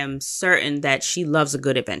am certain that she loves a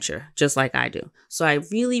good adventure, just like I do. So I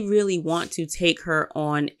really, really want to take her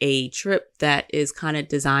on a trip that is kind of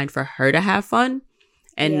designed for her to have fun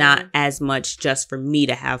and not as much just for me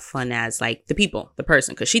to have fun as like the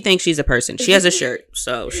person. Because she thinks she's a person. She has a shirt.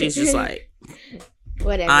 So she's just like,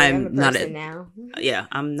 whatever. I'm a person now. Yeah,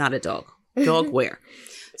 I'm not a dog. Dog where?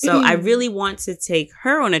 So I really want to take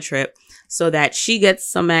her on a trip so that she gets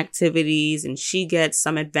some activities and she gets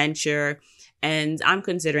some adventure. And I'm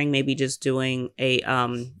considering maybe just doing a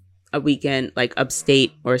weekend like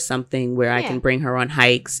upstate or something where I can bring her on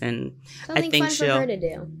hikes, and something fun for her to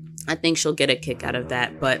do. I think she'll get a kick out of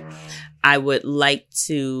that. But I would like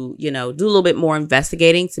to, do a little bit more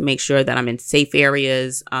investigating to make sure that I'm in safe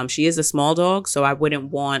areas. She is a small dog, so I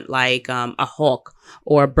wouldn't want like a hawk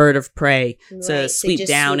or a bird of prey to sweep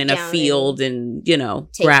down in a field and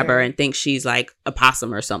grab her and think she's like a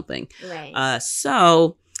possum or something. Right.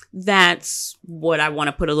 So that's what I want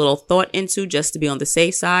to put a little thought into, just to be on the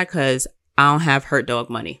safe side, because I don't have hurt dog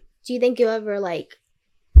money. Do you think you'll ever like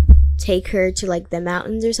take her to like the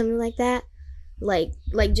mountains or something like that? Like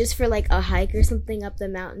just for like a hike or something up the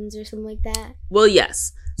mountains or something like that? Well,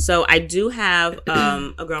 yes. So I do have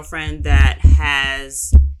a girlfriend that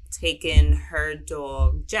has taken her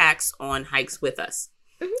dog Jax on hikes with us.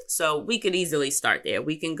 Mm-hmm. So we could easily start there.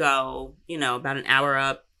 We can go, about an hour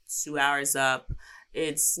up, 2 hours up.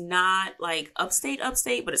 It's not like upstate,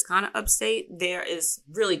 but it's kind of upstate. There is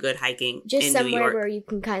really good hiking just in somewhere New York. Where you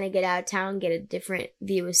can kind of get out of town, get a different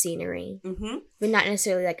view of scenery. Mm-hmm. But not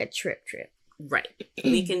necessarily like a trip. Right.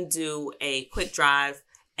 We can do a quick drive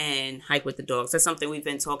and hike with the dogs. That's something we've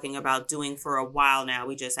been talking about doing for a while now.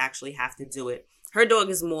 We just actually have to do it. Her dog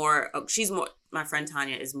is my friend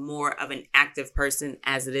Tanya is more of an active person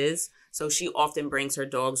as it is. So she often brings her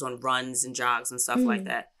dogs on runs and jogs and stuff like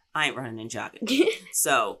that. I ain't running and jogging.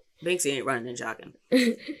 So Banksy ain't running and jogging.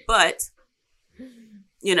 But,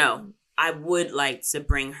 I would like to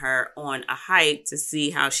bring her on a hike to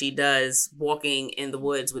see how she does walking in the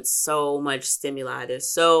woods with so much stimuli.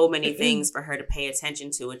 There's so many things for her to pay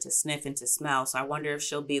attention to and to sniff and to smell. So I wonder if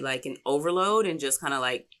she'll be like an overload and just kind of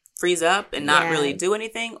like freeze up and not really do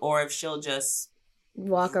anything, or if she'll just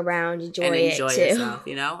walk around, enjoy herself.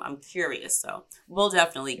 I'm curious. So we'll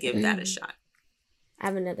definitely give that a shot. I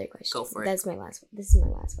have another question. Go for it. This is my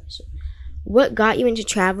last question. What got you into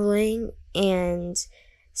traveling and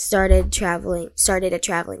started a traveling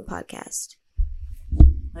podcast?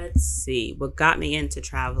 Let's see. What got me into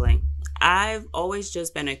traveling? I've always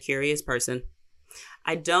just been a curious person.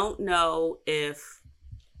 I don't know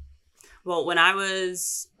when I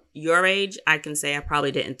was your age, I can say I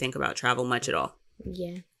probably didn't think about travel much at all.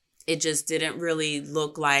 Yeah. It just didn't really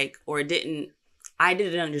look like, I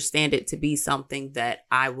didn't understand it to be something that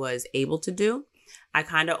I was able to do. I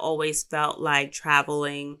kind of always felt like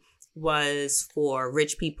traveling was for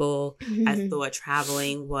rich people. I thought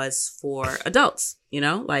traveling was for adults,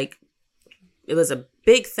 like it was a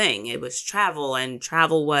big thing. It was travel, and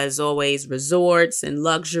travel was always resorts and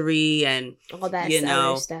luxury and all that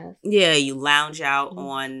other stuff. Yeah, you lounge out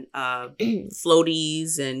on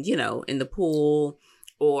floaties and, in the pool,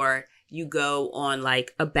 or you go on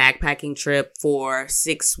like a backpacking trip for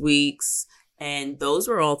 6 weeks. And those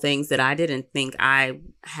were all things that I didn't think I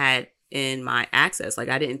had in my access. Like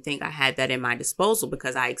I didn't think I had that in my disposal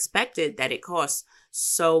because I expected that it costs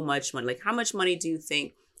so much money. Like how much money do you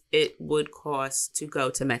think it would cost to go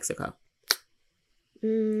to Mexico?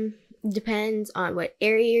 Depends on what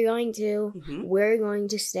area you're going to, where you're going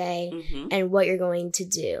to stay, and what you're going to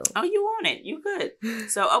do. Oh, you on it. You good.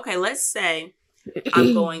 So, okay, let's say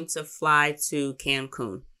I'm going to fly to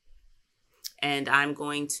Cancun. And I'm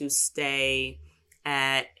going to stay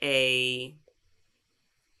at a...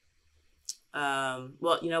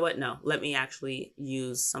 well, you know what? No, let me actually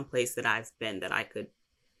use some place that I've been that I could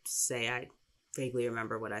say I vaguely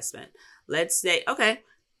remember what I spent. Let's say, okay,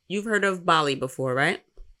 you've heard of Bali before, right?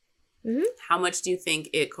 Mm-hmm. How much do you think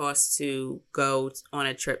it costs to go on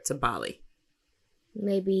a trip to Bali?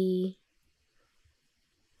 Maybe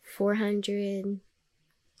 $400,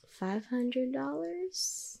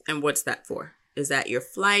 $500. And what's that for? Is that your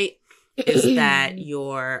flight? Is that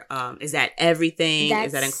your, is that everything?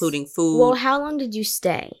 Is that including food? Well, how long did you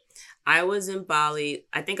stay? I was in Bali.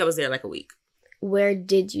 I think I was there like a week. Where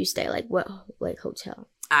did you stay? Like what, hotel?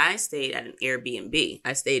 I stayed at an Airbnb.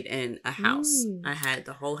 I stayed in a house. I had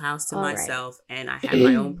the whole house to myself, and I had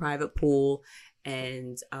my own private pool.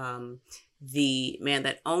 And the man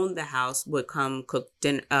that owned the house would come cook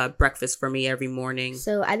breakfast for me every morning.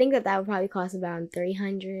 So I think that would probably cost about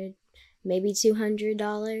 $300, maybe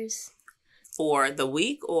 $200. For the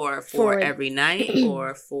week, or for every night,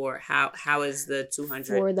 or for how is the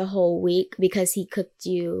 200? For the whole week, because he cooked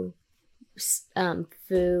you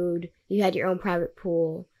food. You had your own private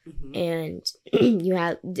pool, and you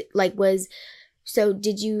had so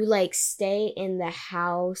did you like stay in the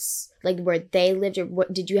house like where they lived, or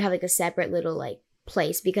what, did you have like a separate little like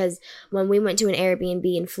place? Because when we went to an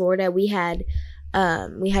Airbnb in Florida, we had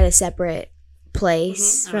a separate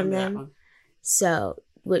place from them. So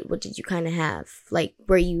what did you kind of have? Like,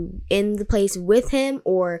 were you in the place with him,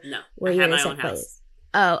 or no? Were you in a separate place?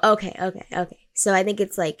 Oh, okay. So I think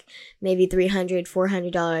it's like maybe $300,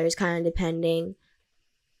 $400, kind of depending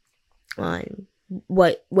on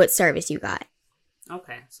what service you got.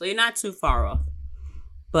 Okay, so you're not too far off,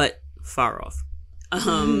 but far off.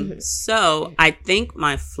 So I think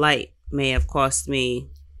my flight may have cost me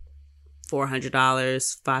 $400,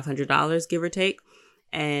 $500, give or take.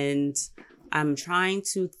 And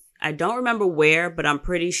I don't remember where, but I'm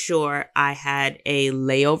pretty sure I had a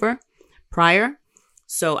layover prior.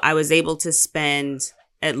 So I was able to spend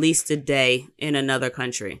at least a day in another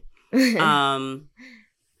country. That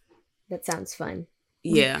sounds fun.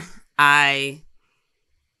 Yeah. I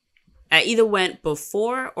I either went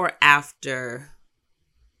before or after.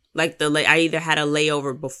 Like I either had a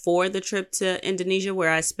layover before the trip to Indonesia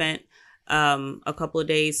where I spent a couple of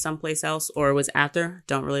days someplace else, or it was after.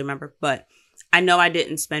 Don't really remember, but I know I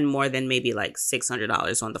didn't spend more than maybe like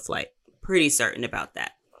 $600 on the flight. Pretty certain about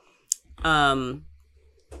that.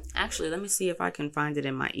 Actually, let me see if I can find it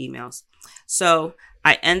in my emails. So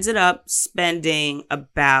I ended up spending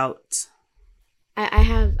about.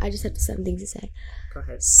 I just have some things to say. Go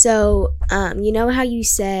ahead. So, you know how you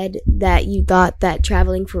said that you thought that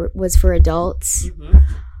traveling was for adults? Mm-hmm.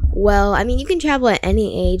 Well, I mean, you can travel at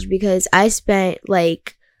any age because I spent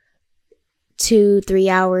like 2-3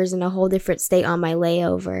 hours in a whole different state on my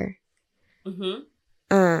layover. Mm-hmm.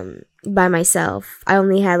 By myself. I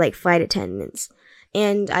only had like flight attendants,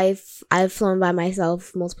 and I've flown by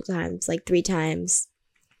myself multiple times, like 3 times.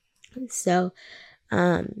 So,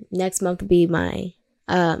 next month will be my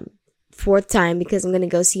 4th time because I'm gonna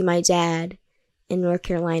go see my dad in North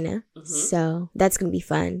Carolina. Mm-hmm. So that's gonna be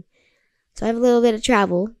fun. So I have a little bit of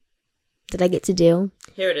travel that I get to do.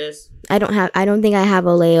 Here it is. I don't think I have a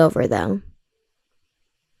layover though.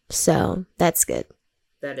 So that's good.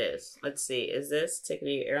 That is. Let's see. Is this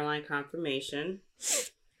ticket airline confirmation?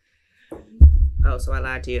 Oh, so I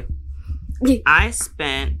lied to you. I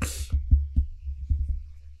spent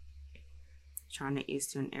China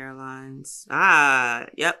Eastern Airlines.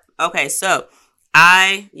 Yep. Okay, so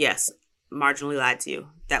yes, marginally lied to you.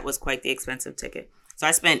 That was quite the expensive ticket. So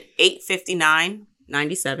I spent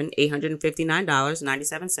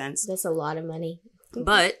 $859.97. That's a lot of money.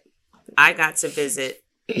 But I got to visit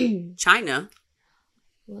China.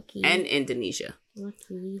 Lucky. And Indonesia.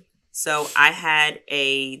 Lucky. So I had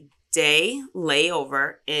a day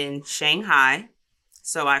layover in Shanghai.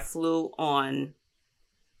 So I flew on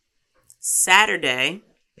Saturday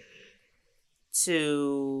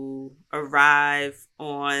to arrive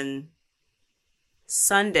on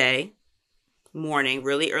Sunday morning,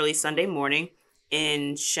 really early Sunday morning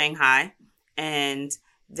in Shanghai. And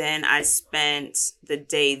then I spent the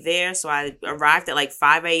day there. So I arrived at like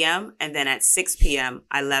 5 a.m. And then at 6 p.m.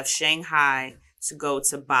 I left Shanghai to go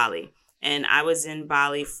to Bali. And I was in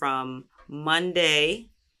Bali from Monday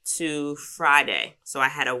to Friday. So I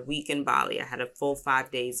had a week in Bali. I had a full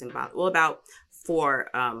 5 days in Bali. Well, about 4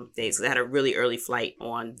 days. I had a really early flight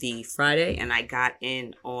on the Friday. And I got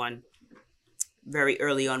in on very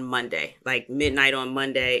early on Monday, like midnight on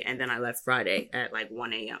Monday. And then I left Friday at like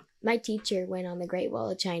 1 a.m. My teacher went on the Great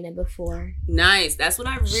Wall of China before. Nice. That's what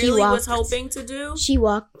I really was hoping to do. She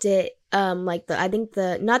walked it, not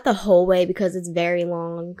the whole way because it's very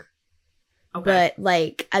long. Okay. But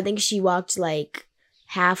like, I think she walked like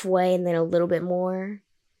halfway and then a little bit more.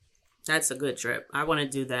 That's a good trip. I want to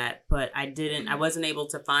do that, but I wasn't able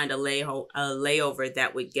to find a layover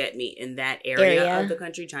that would get me in that area of the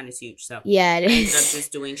country. China's huge, so yeah, it is. I ended up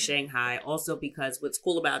just doing Shanghai. Also, because what's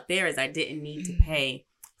cool about there is I didn't need to pay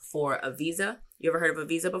for a visa. You ever heard of a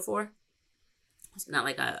visa before? It's not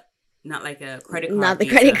like a credit card. Not the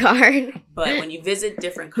credit card. But when you visit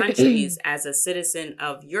different countries as a citizen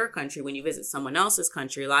of your country, when you visit someone else's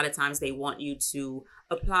country, a lot of times they want you to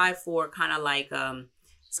apply for kind of like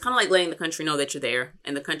it's kind of like letting the country know that you're there.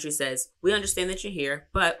 And the country says, we understand that you're here,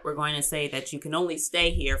 but we're going to say that you can only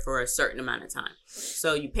stay here for a certain amount of time.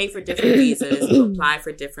 So you pay for different visas, you apply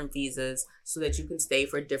for different visas so that you can stay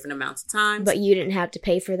for different amounts of time. But you didn't have to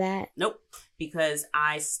pay for that? Nope. Because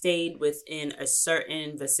I stayed within a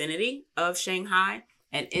certain vicinity of Shanghai.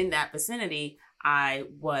 And in that vicinity, I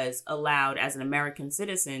was allowed as an American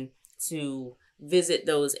citizen to visit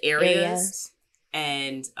those areas.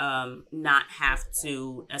 And not have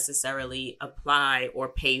to necessarily apply or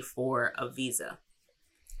pay for a visa.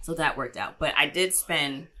 So that worked out. But I did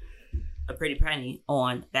spend a pretty penny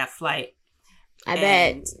on that flight. I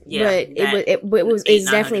bet. Yeah, but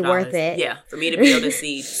it's definitely worth it. Yeah, for me to be able to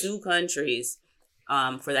see 2 countries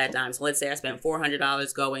for that time. So let's say I spent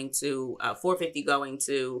 $400 going to $450 going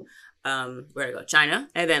to where to go, China,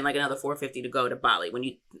 and then like another $450 to go to Bali when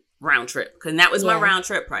you round trip, because that was my round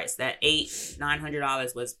trip price. That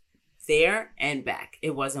 $900 was there and back.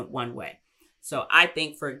 It wasn't one way. So I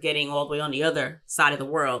think for getting all the way on the other side of the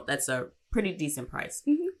world, that's a pretty decent price.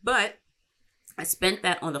 Mm-hmm. But I spent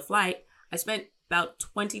that on the flight. I spent about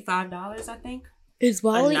 $25, I think. Is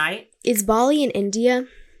Bali a night? Is Bali in India?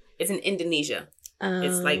 It's in Indonesia.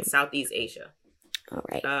 It's like Southeast Asia. All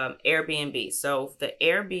right. Airbnb. So the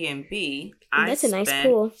Airbnb, that's a nice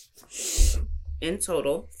pool. In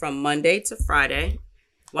total, from Monday to Friday,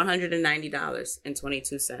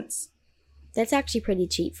 $190.22. That's actually pretty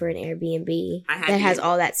cheap for an Airbnb that has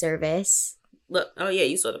all that service. Look, oh yeah,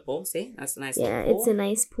 you saw the pool. See, that's a nice pool. Yeah, it's a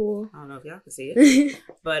nice pool. I don't know if y'all can see it,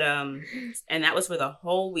 but and that was for the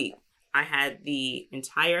whole week. I had the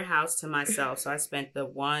entire house to myself, so I spent the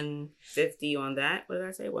 $150 on that. What did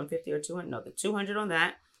I say? $150 or $200? No, the $200 on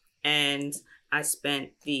that, and I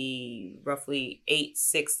spent the roughly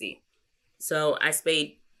 $860. So I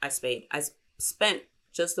spent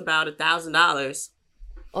just about $1,000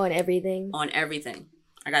 on everything. On everything,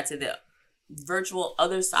 I got to the virtual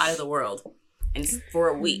other side of the world, and for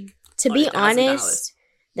a week. To be honest,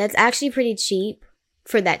 that's actually pretty cheap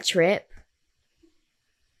for that trip.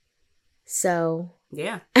 So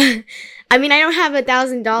yeah, I mean, I don't have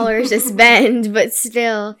 $1,000 to spend, but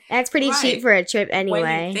still, that's pretty cheap for a trip anyway.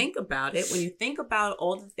 When you think about it, when you think about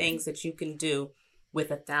all the things that you can do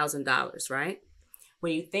with $1,000, right?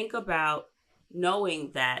 When you think about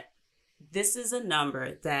knowing that this is a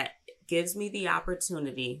number that gives me the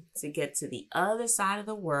opportunity to get to the other side of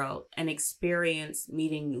the world and experience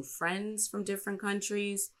meeting new friends from different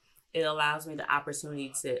countries, it allows me the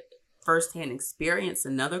opportunity to firsthand experience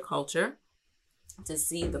another culture, to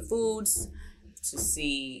see the foods, to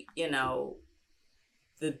see,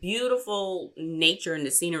 the beautiful nature and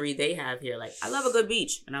the scenery they have here. Like, I love a good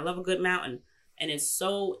beach and I love a good mountain, and it's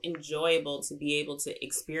so enjoyable to be able to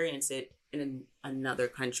experience it in another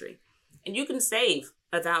country. And you can save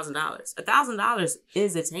 $1,000. $1,000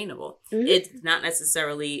 is attainable. Mm-hmm. It's not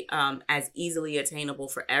necessarily as easily attainable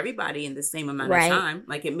for everybody in the same amount of time.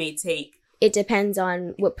 Like, it may take... It depends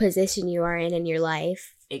on what position you are in your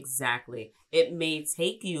life. Exactly. It may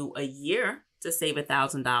take you a year to save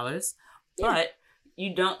 $1,000, but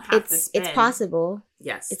you don't have to spend... It's possible.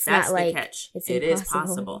 Yes, it's that's not the like catch. It is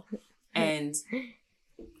possible. And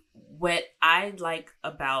what I like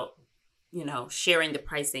about, sharing the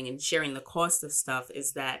pricing and sharing the cost of stuff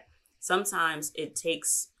is that sometimes it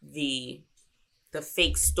takes the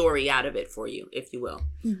fake story out of it for you, if you will.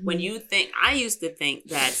 Mm-hmm. When you think, I used to think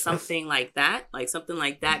that something like that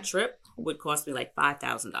trip would cost me like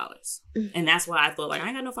 $5,000. And that's why I thought, like, I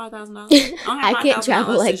ain't got no $5,000. I can't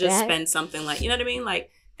travel like to just that. spend something like, you know what I mean?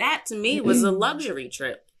 Like, that to me was a luxury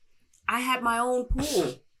trip. I had my own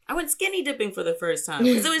pool. I went skinny dipping for the first time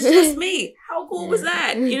because it was just me. How cool was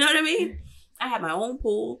that? You know what I mean? I had my own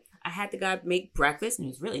pool. I had the guy make breakfast, and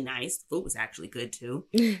it was really nice. The food was actually good, too.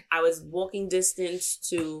 I was walking distance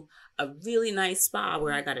to a really nice spa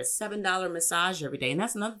where I got a $7 massage every day. And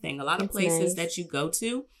that's another thing. A lot of places that you go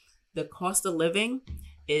to, the cost of living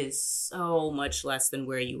is so much less than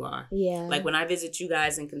where you are. Yeah. Like when I visit you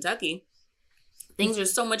guys in Kentucky, things are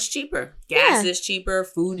so much cheaper. Gas is cheaper.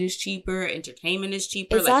 Food is cheaper. Entertainment is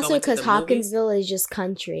cheaper. It's also because Hopkinsville is just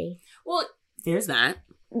country. Well, there's that.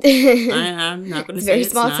 I'm not going to say very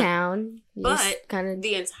it's small not. Town. But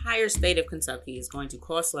the entire state of Kentucky is going to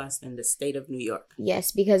cost less than the state of New York.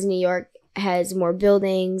 Yes, because New York has more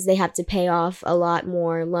buildings. They have to pay off a lot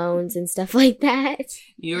more loans and stuff like that.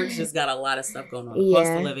 New York's just got a lot of stuff going on. The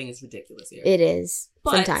cost of living is ridiculous here. It is.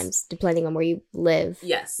 But, sometimes, depending on where you live.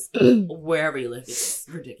 Yes. Wherever you live, it's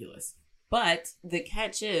ridiculous. But the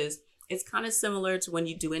catch is, it's kind of similar to when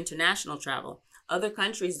you do international travel. Other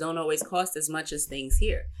countries don't always cost as much as things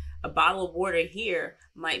here. A bottle of water here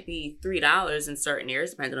might be $3 in certain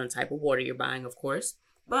areas, depending on the type of water you're buying, of course.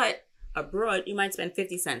 But abroad, you might spend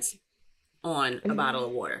 50 cents on a bottle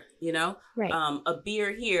of water, Right. A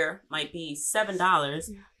beer here might be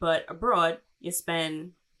 $7, but abroad, you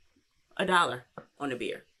spend $1 on a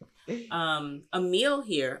beer. A meal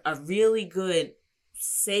here, a really good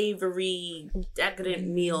savory, decadent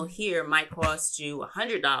meal here might cost you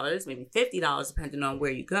 $100, maybe $50, depending on where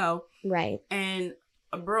you go. Right. And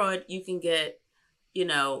abroad, you can get,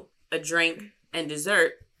 a drink and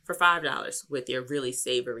dessert for $5 with your really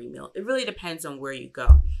savory meal. It really depends on where you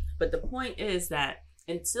go. But the point is that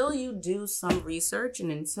until you do some research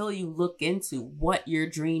and until you look into what your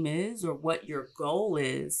dream is or what your goal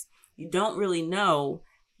is, you don't really know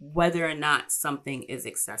whether or not something is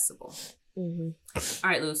accessible. Mm-hmm. All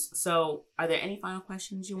right, Luz. So, are there any final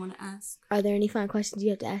questions you want to ask? Are there any final questions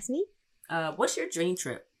you have to ask me? What's your dream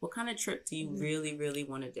trip? What kind of trip do you really, really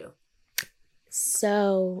want to do?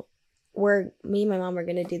 So, me and my mom are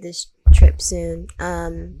gonna do this trip soon.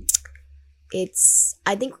 I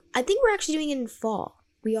think we're actually doing it in fall.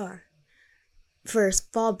 We are. For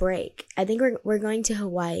fall break. I think we're going to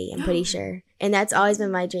Hawaii, I'm pretty sure. And that's always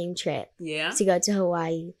been my dream trip. Yeah. To go to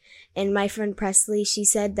Hawaii. And my friend Presley, she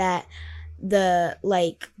said that there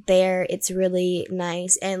it's really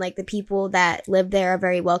nice, and the people that live there are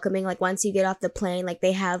very welcoming. Once you get off the plane,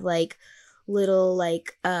 they have little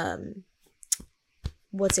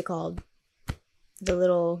what's it called? The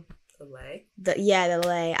little The lei? The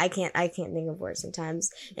lei. I can't think of words sometimes.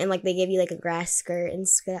 And like they give you like a grass skirt and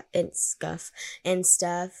stuff.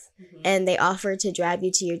 Mm-hmm. And they offer to drive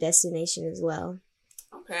you to your destination as well.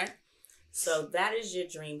 Okay. So that is your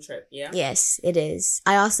dream trip, yeah? Yes, it is.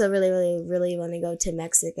 I also really, really, really want to go to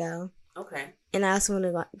Mexico. Okay. And I also want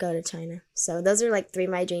to go to China. So those are like 3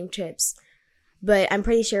 of my dream trips. But I'm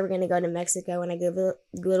pretty sure we're going to go to Mexico when I get a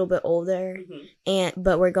little bit older. Mm-hmm.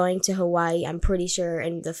 But we're going to Hawaii, I'm pretty sure,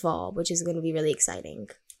 in the fall, which is going to be really exciting.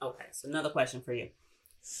 Okay, so another question for you.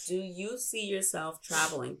 Do you see yourself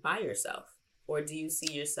traveling by yourself? Or do you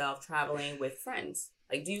see yourself traveling with friends?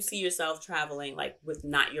 Like, do you see yourself traveling, like, with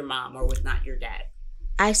not your mom or with not your dad?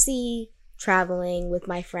 I see traveling with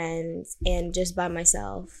my friends and just by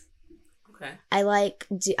myself. Okay. I like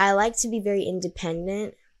to be very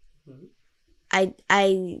independent. Mm-hmm. I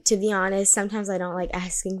to be honest, sometimes I don't like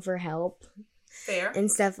asking for help. Fair. And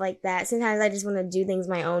stuff like that. Sometimes I just want to do things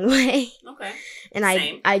my own way. Okay. And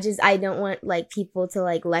I don't want like people to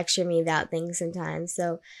like lecture me about things sometimes.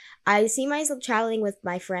 So I see myself traveling with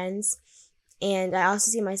my friends, and I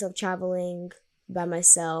also see myself traveling by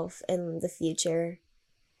myself in the future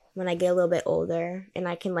when I get a little bit older and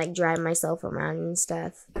I can like drive myself around and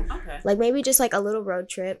stuff. Okay. Like maybe just like a little road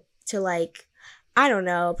trip to like, I don't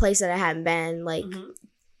know, a place that I haven't been, like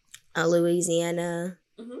Louisiana.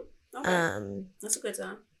 Mm-hmm. Okay. That's a good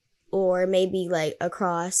time. Or maybe like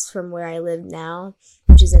across from where I live now,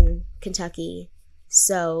 which is in Kentucky.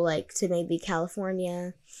 So like to maybe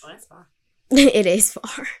California. Oh, that's far. It is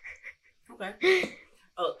far. Okay.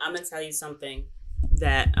 Oh, I'm gonna tell you something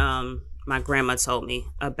that my grandma told me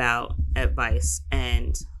about advice,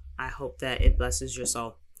 and I hope that it blesses your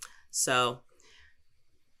soul. So,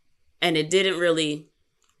 and it didn't really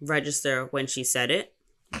register when she said it,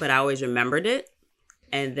 but I always remembered it.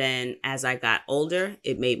 And then as I got older,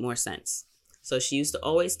 it made more sense. So she used to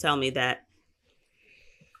always tell me that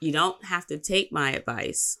you don't have to take my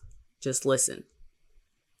advice, just listen.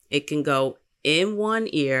 It can go in one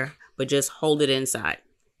ear, but just hold it inside,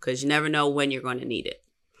 because you never know when you're going to need it.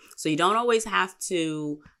 So you don't always have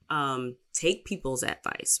to take people's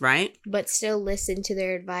advice, right? But still listen to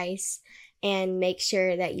their advice and make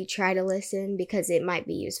sure that you try to listen, because it might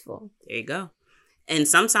be useful. There you go. And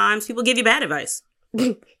sometimes people give you bad advice.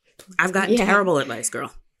 I've gotten terrible advice,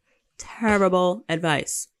 girl. Terrible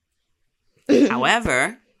advice.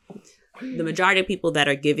 However, the majority of people that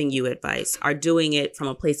are giving you advice are doing it from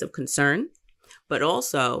a place of concern, but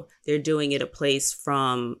also they're doing it a place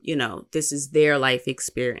from, this is their life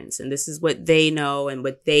experience and this is what they know and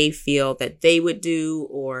what they feel that they would do,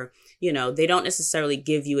 or, they don't necessarily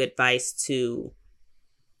give you advice to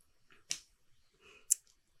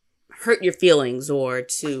hurt your feelings or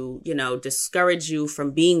to, discourage you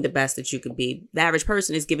from being the best that you could be. The average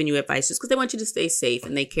person is giving you advice just because they want you to stay safe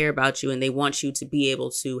and they care about you and they want you to be able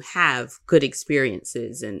to have good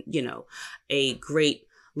experiences and, a great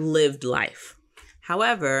lived life.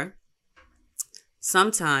 However,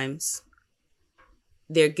 sometimes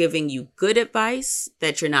they're giving you good advice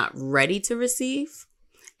that you're not ready to receive.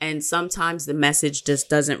 And sometimes the message just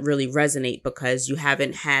doesn't really resonate because you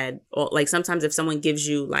haven't had, like sometimes if someone gives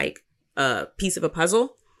you like a piece of a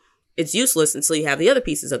puzzle, it's useless until you have the other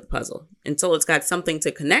pieces of the puzzle, until it's got something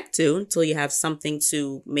to connect to, until you have something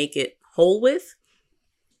to make it whole with.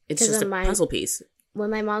 It's just a puzzle piece. When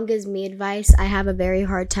my mom gives me advice, I have a very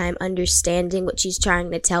hard time understanding what she's trying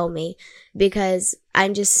to tell me, because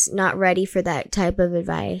I'm just not ready for that type of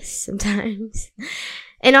advice sometimes.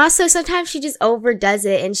 And also sometimes she just overdoes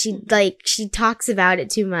it and she talks about it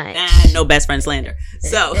too much. No best friend slander.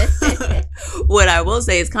 So what I will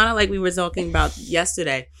say is kind of like we were talking about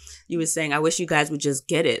yesterday. You were saying, I wish you guys would just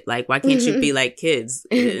get it. Like, why can't you be like kids?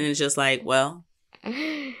 And it's just like, well,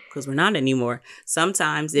 because we're not anymore.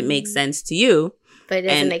 Sometimes it makes sense to you. But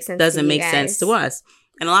it doesn't make sense to us.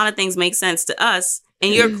 And a lot of things make sense to us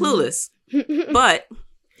and you're clueless. But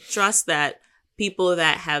trust that people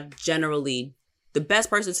that have generally, the best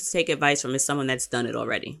person to take advice from is someone that's done it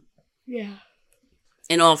already. Yeah.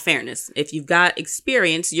 In all fairness, if you've got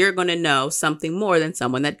experience, you're going to know something more than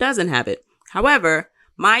someone that doesn't have it. However,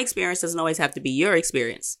 my experience doesn't always have to be your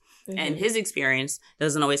experience. Mm-hmm. And his experience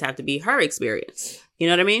doesn't always have to be her experience. You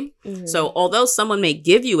know what I mean? Mm-hmm. So although someone may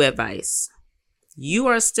give you advice, you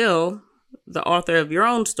are still the author of your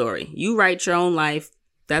own story. You write your own life.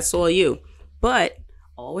 That's all you. But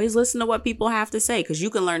always listen to what people have to say, because you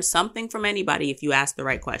can learn something from anybody if you ask the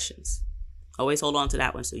right questions. Always hold on to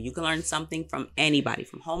that one. So you can learn something from anybody,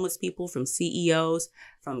 from homeless people, from CEOs,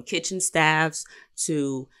 from kitchen staffs,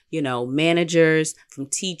 to, managers, from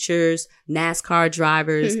teachers, NASCAR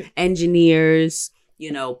drivers, engineers,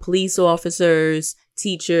 police officers,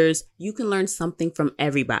 teachers. You can learn something from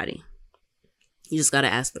everybody. You just got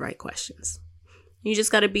to ask the right questions. You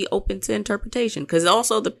just got to be open to interpretation, because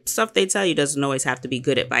also the stuff they tell you doesn't always have to be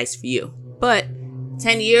good advice for you. But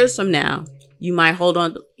 10 years from now, you might hold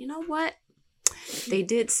on to, you know what? They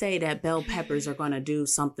did say that bell peppers are going to do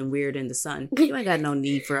something weird in the sun. You ain't got no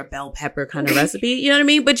need for a bell pepper kind of recipe. You know what I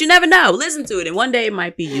mean? But you never know. Listen to it, and one day it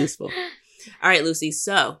might be useful. All right, Lucy.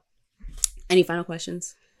 So, any final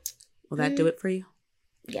questions? Will that do it for you?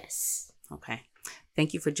 Yes. Okay.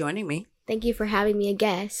 Thank you for joining me. Thank you for having me a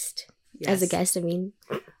guest. Yes. As a guest, I mean.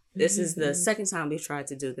 This is the second time we've tried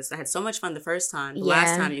to do this. I had so much fun the first time, the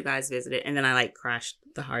last time you guys visited, and then I crashed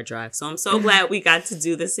the hard drive. So I'm so glad we got to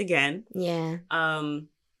do this again. Yeah.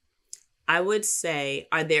 I would say,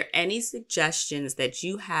 are there any suggestions that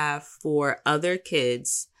you have for other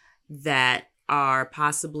kids that are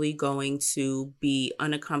possibly going to be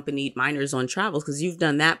unaccompanied minors on travels? Because you've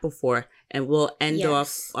done that before, and we'll end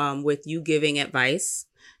off with you giving advice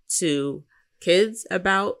to kids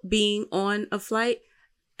about being on a flight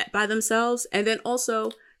by themselves, and then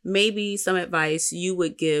also maybe some advice you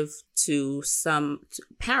would give to some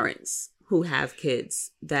parents who have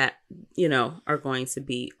kids that, you know, are going to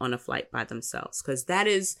be on a flight by themselves, because that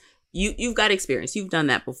is, you've got experience, you've done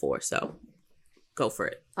that before, so go for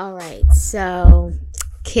it. All right, so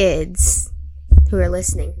kids who are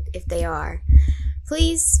listening, if they are,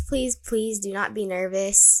 please do not be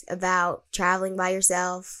nervous about traveling by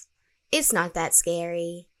yourself. It's not that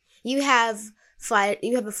scary. You have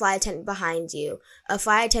a flight attendant behind you. A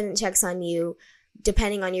flight attendant checks on you,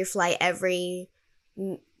 depending on your flight, every,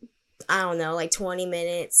 I don't know, 20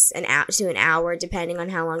 minutes to an hour, depending on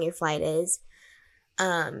how long your flight is.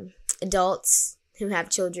 Adults who have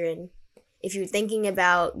children, if you're thinking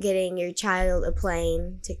about getting your child a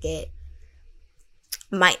plane ticket,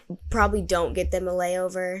 probably don't get them a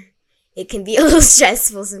layover. It can be a little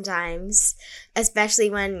stressful sometimes, especially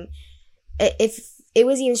when, if it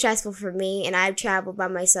was even stressful for me, and I've traveled by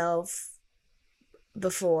myself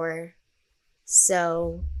before.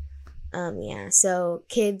 So, so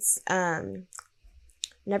kids,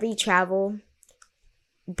 whenever you travel,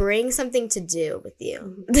 bring something to do with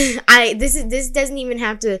you. This doesn't even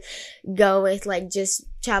have to go with just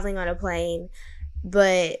traveling on a plane,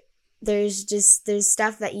 but there's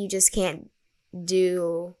stuff that you just can't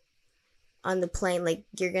do on the plane.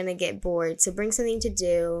 You're gonna get bored, so bring something to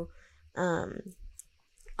do.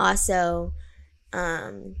 Also,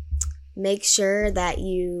 make sure that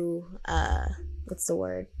you, what's the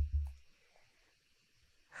word?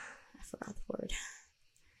 I forgot the word.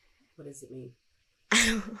 What does it mean? I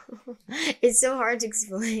don't know. It's so hard to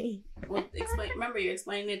explain. Well, remember, you're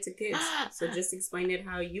explaining it to kids, so just explain it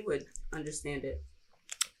how you would understand it.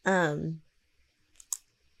 I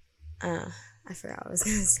forgot what I was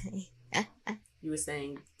gonna say. You were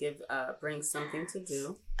saying bring something to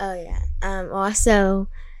do. Oh yeah. Also,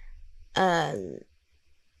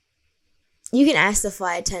 you can ask the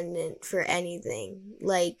flight attendant for anything.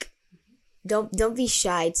 Don't be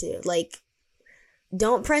shy to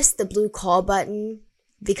don't press the blue call button,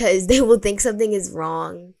 because they will think something is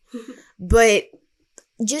wrong. But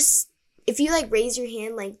just, if you raise your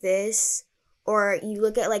hand like this, or you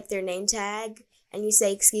look at their name tag and you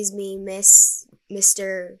say, "Excuse me, Miss,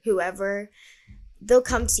 Mr. whoever," they'll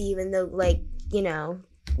come to you, and they'll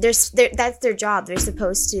that's their job. They're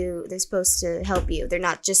supposed to help you. They're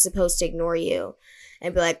not just supposed to ignore you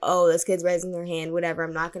and be like, "Oh, this kid's raising their hand, whatever.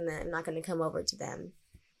 I'm not gonna come over to them."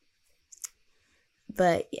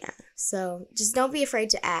 But yeah, so just don't be afraid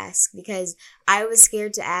to ask, because I was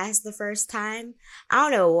scared to ask the first time. I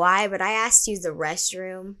don't know why, but I asked to use the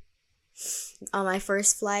restroom on my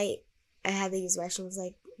first flight. I had to use the restroom. I was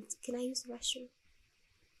like, "Can I use the restroom?"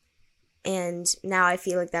 And now I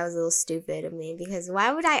feel like that was a little stupid of me, because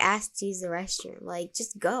why would I ask to use the restroom?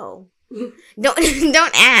 Just go.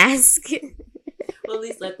 Don't ask. Well, at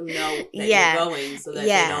least let them know that you're going, so that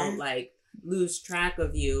they don't lose track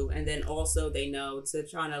of you. And then also they know to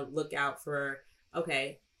try to look out for,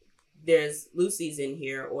 okay, there's Lucy's in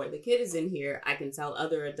here, or the kid is in here. I can tell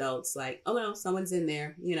other adults oh no, someone's in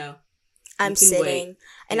there, I'm sitting. Wait,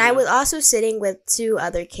 and I was also sitting with 2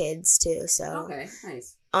 other kids too. So okay,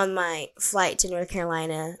 nice. On my flight to North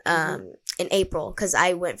Carolina in April, because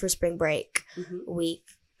I went for spring break week,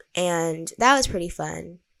 and that was pretty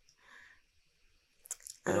fun.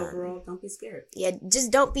 But overall, don't be scared. Yeah,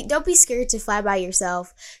 just don't be scared to fly by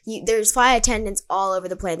yourself. There's flight attendants all over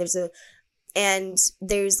the plane. There's a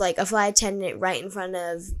flight attendant right in front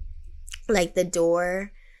of the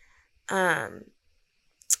door.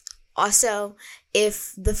 Also,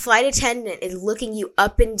 if the flight attendant is looking you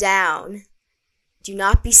up and down, do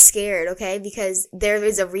not be scared, okay? Because there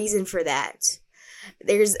is a reason for that.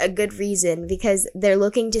 There's a good reason, because they're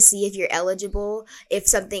looking to see if you're eligible, if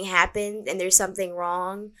something happened and there's something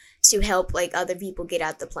wrong, to help like other people get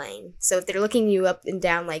out the plane. So if they're looking you up and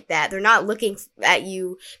down like that, they're not looking at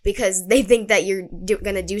you because they think that you're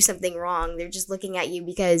gonna do something wrong. They're just looking at you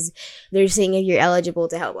because they're seeing if you're eligible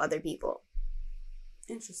to help other people.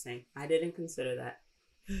 Interesting. I didn't consider that.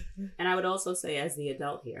 And I would also say, as the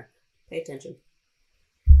adult here, pay attention.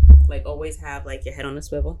 Like, always have like your head on a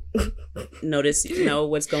swivel. Notice, know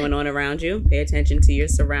what's going on around you. Pay attention to your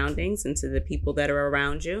surroundings and to the people that are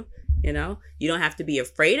around you. You know, you don't have to be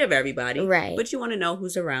afraid of everybody, right? But you want to know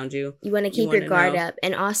who's around you. You want to keep your guard up.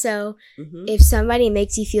 And also, if somebody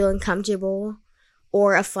makes you feel uncomfortable,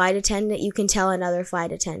 or a flight attendant, you can tell another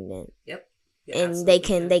flight attendant. Yep. And they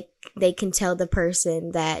can tell the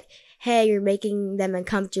person that, hey, you're making them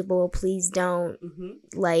uncomfortable. Please don't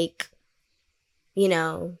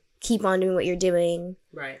keep on doing what you're doing.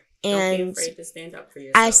 Right. And don't be afraid to stand up for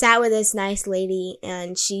yourself. I sat with this nice lady,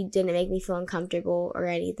 and she didn't make me feel uncomfortable or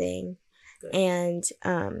anything. Good. And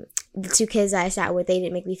the two kids I sat with, they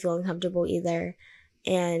didn't make me feel uncomfortable either.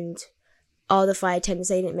 And all the flight attendants,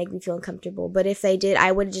 they didn't make me feel uncomfortable. But if they did,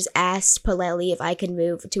 I would have just asked politely if I could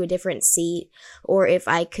move to a different seat, or if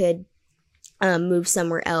I could move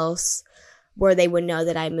somewhere else where they would know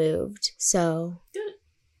that I moved. So, good.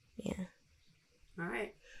 Yeah. All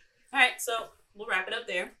right. So we'll wrap it up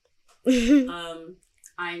there.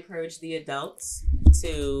 I encourage the adults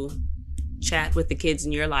to chat with the kids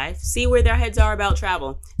in your life. See where their heads are about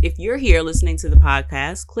travel. If you're here listening to the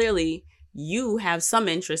podcast, clearly you have some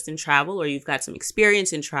interest in travel, or you've got some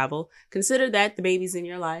experience in travel. Consider that the babies in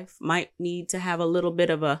your life might need to have a little bit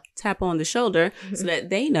of a tap on the shoulder so that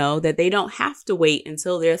they know that they don't have to wait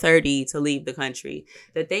until they're 30 to leave the country.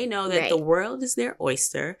 That they know that the world is their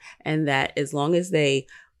oyster, and that as long as they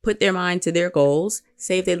put their mind to their goals,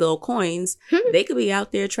 save their little coins, they could be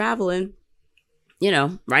out there traveling,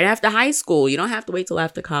 right after high school. You don't have to wait till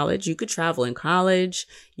after college. You could travel in college.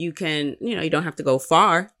 You can, you don't have to go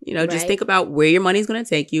far. Just think about where your money's going to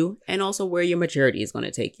take you, and also where your maturity is going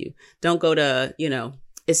to take you. Don't go to,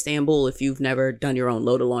 Istanbul if you've never done your own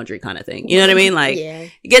load of laundry kind of thing. You know what I mean? Like,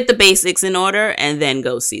 get the basics in order and then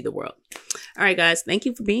go see the world. All right, guys. Thank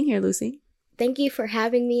you for being here, Lucy. Thank you for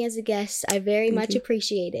having me as a guest. I very much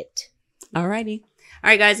appreciate it. All righty. All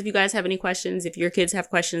right, guys, if you guys have any questions, if your kids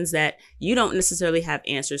have questions that you don't necessarily have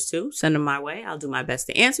answers to, send them my way. I'll do my best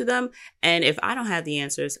to answer them. And if I don't have the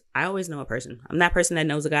answers, I always know a person. I'm that person that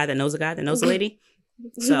knows a guy that knows a guy that knows a lady.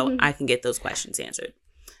 So I can get those questions answered.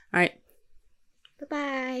 All right.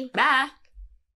 Bye-bye. Bye.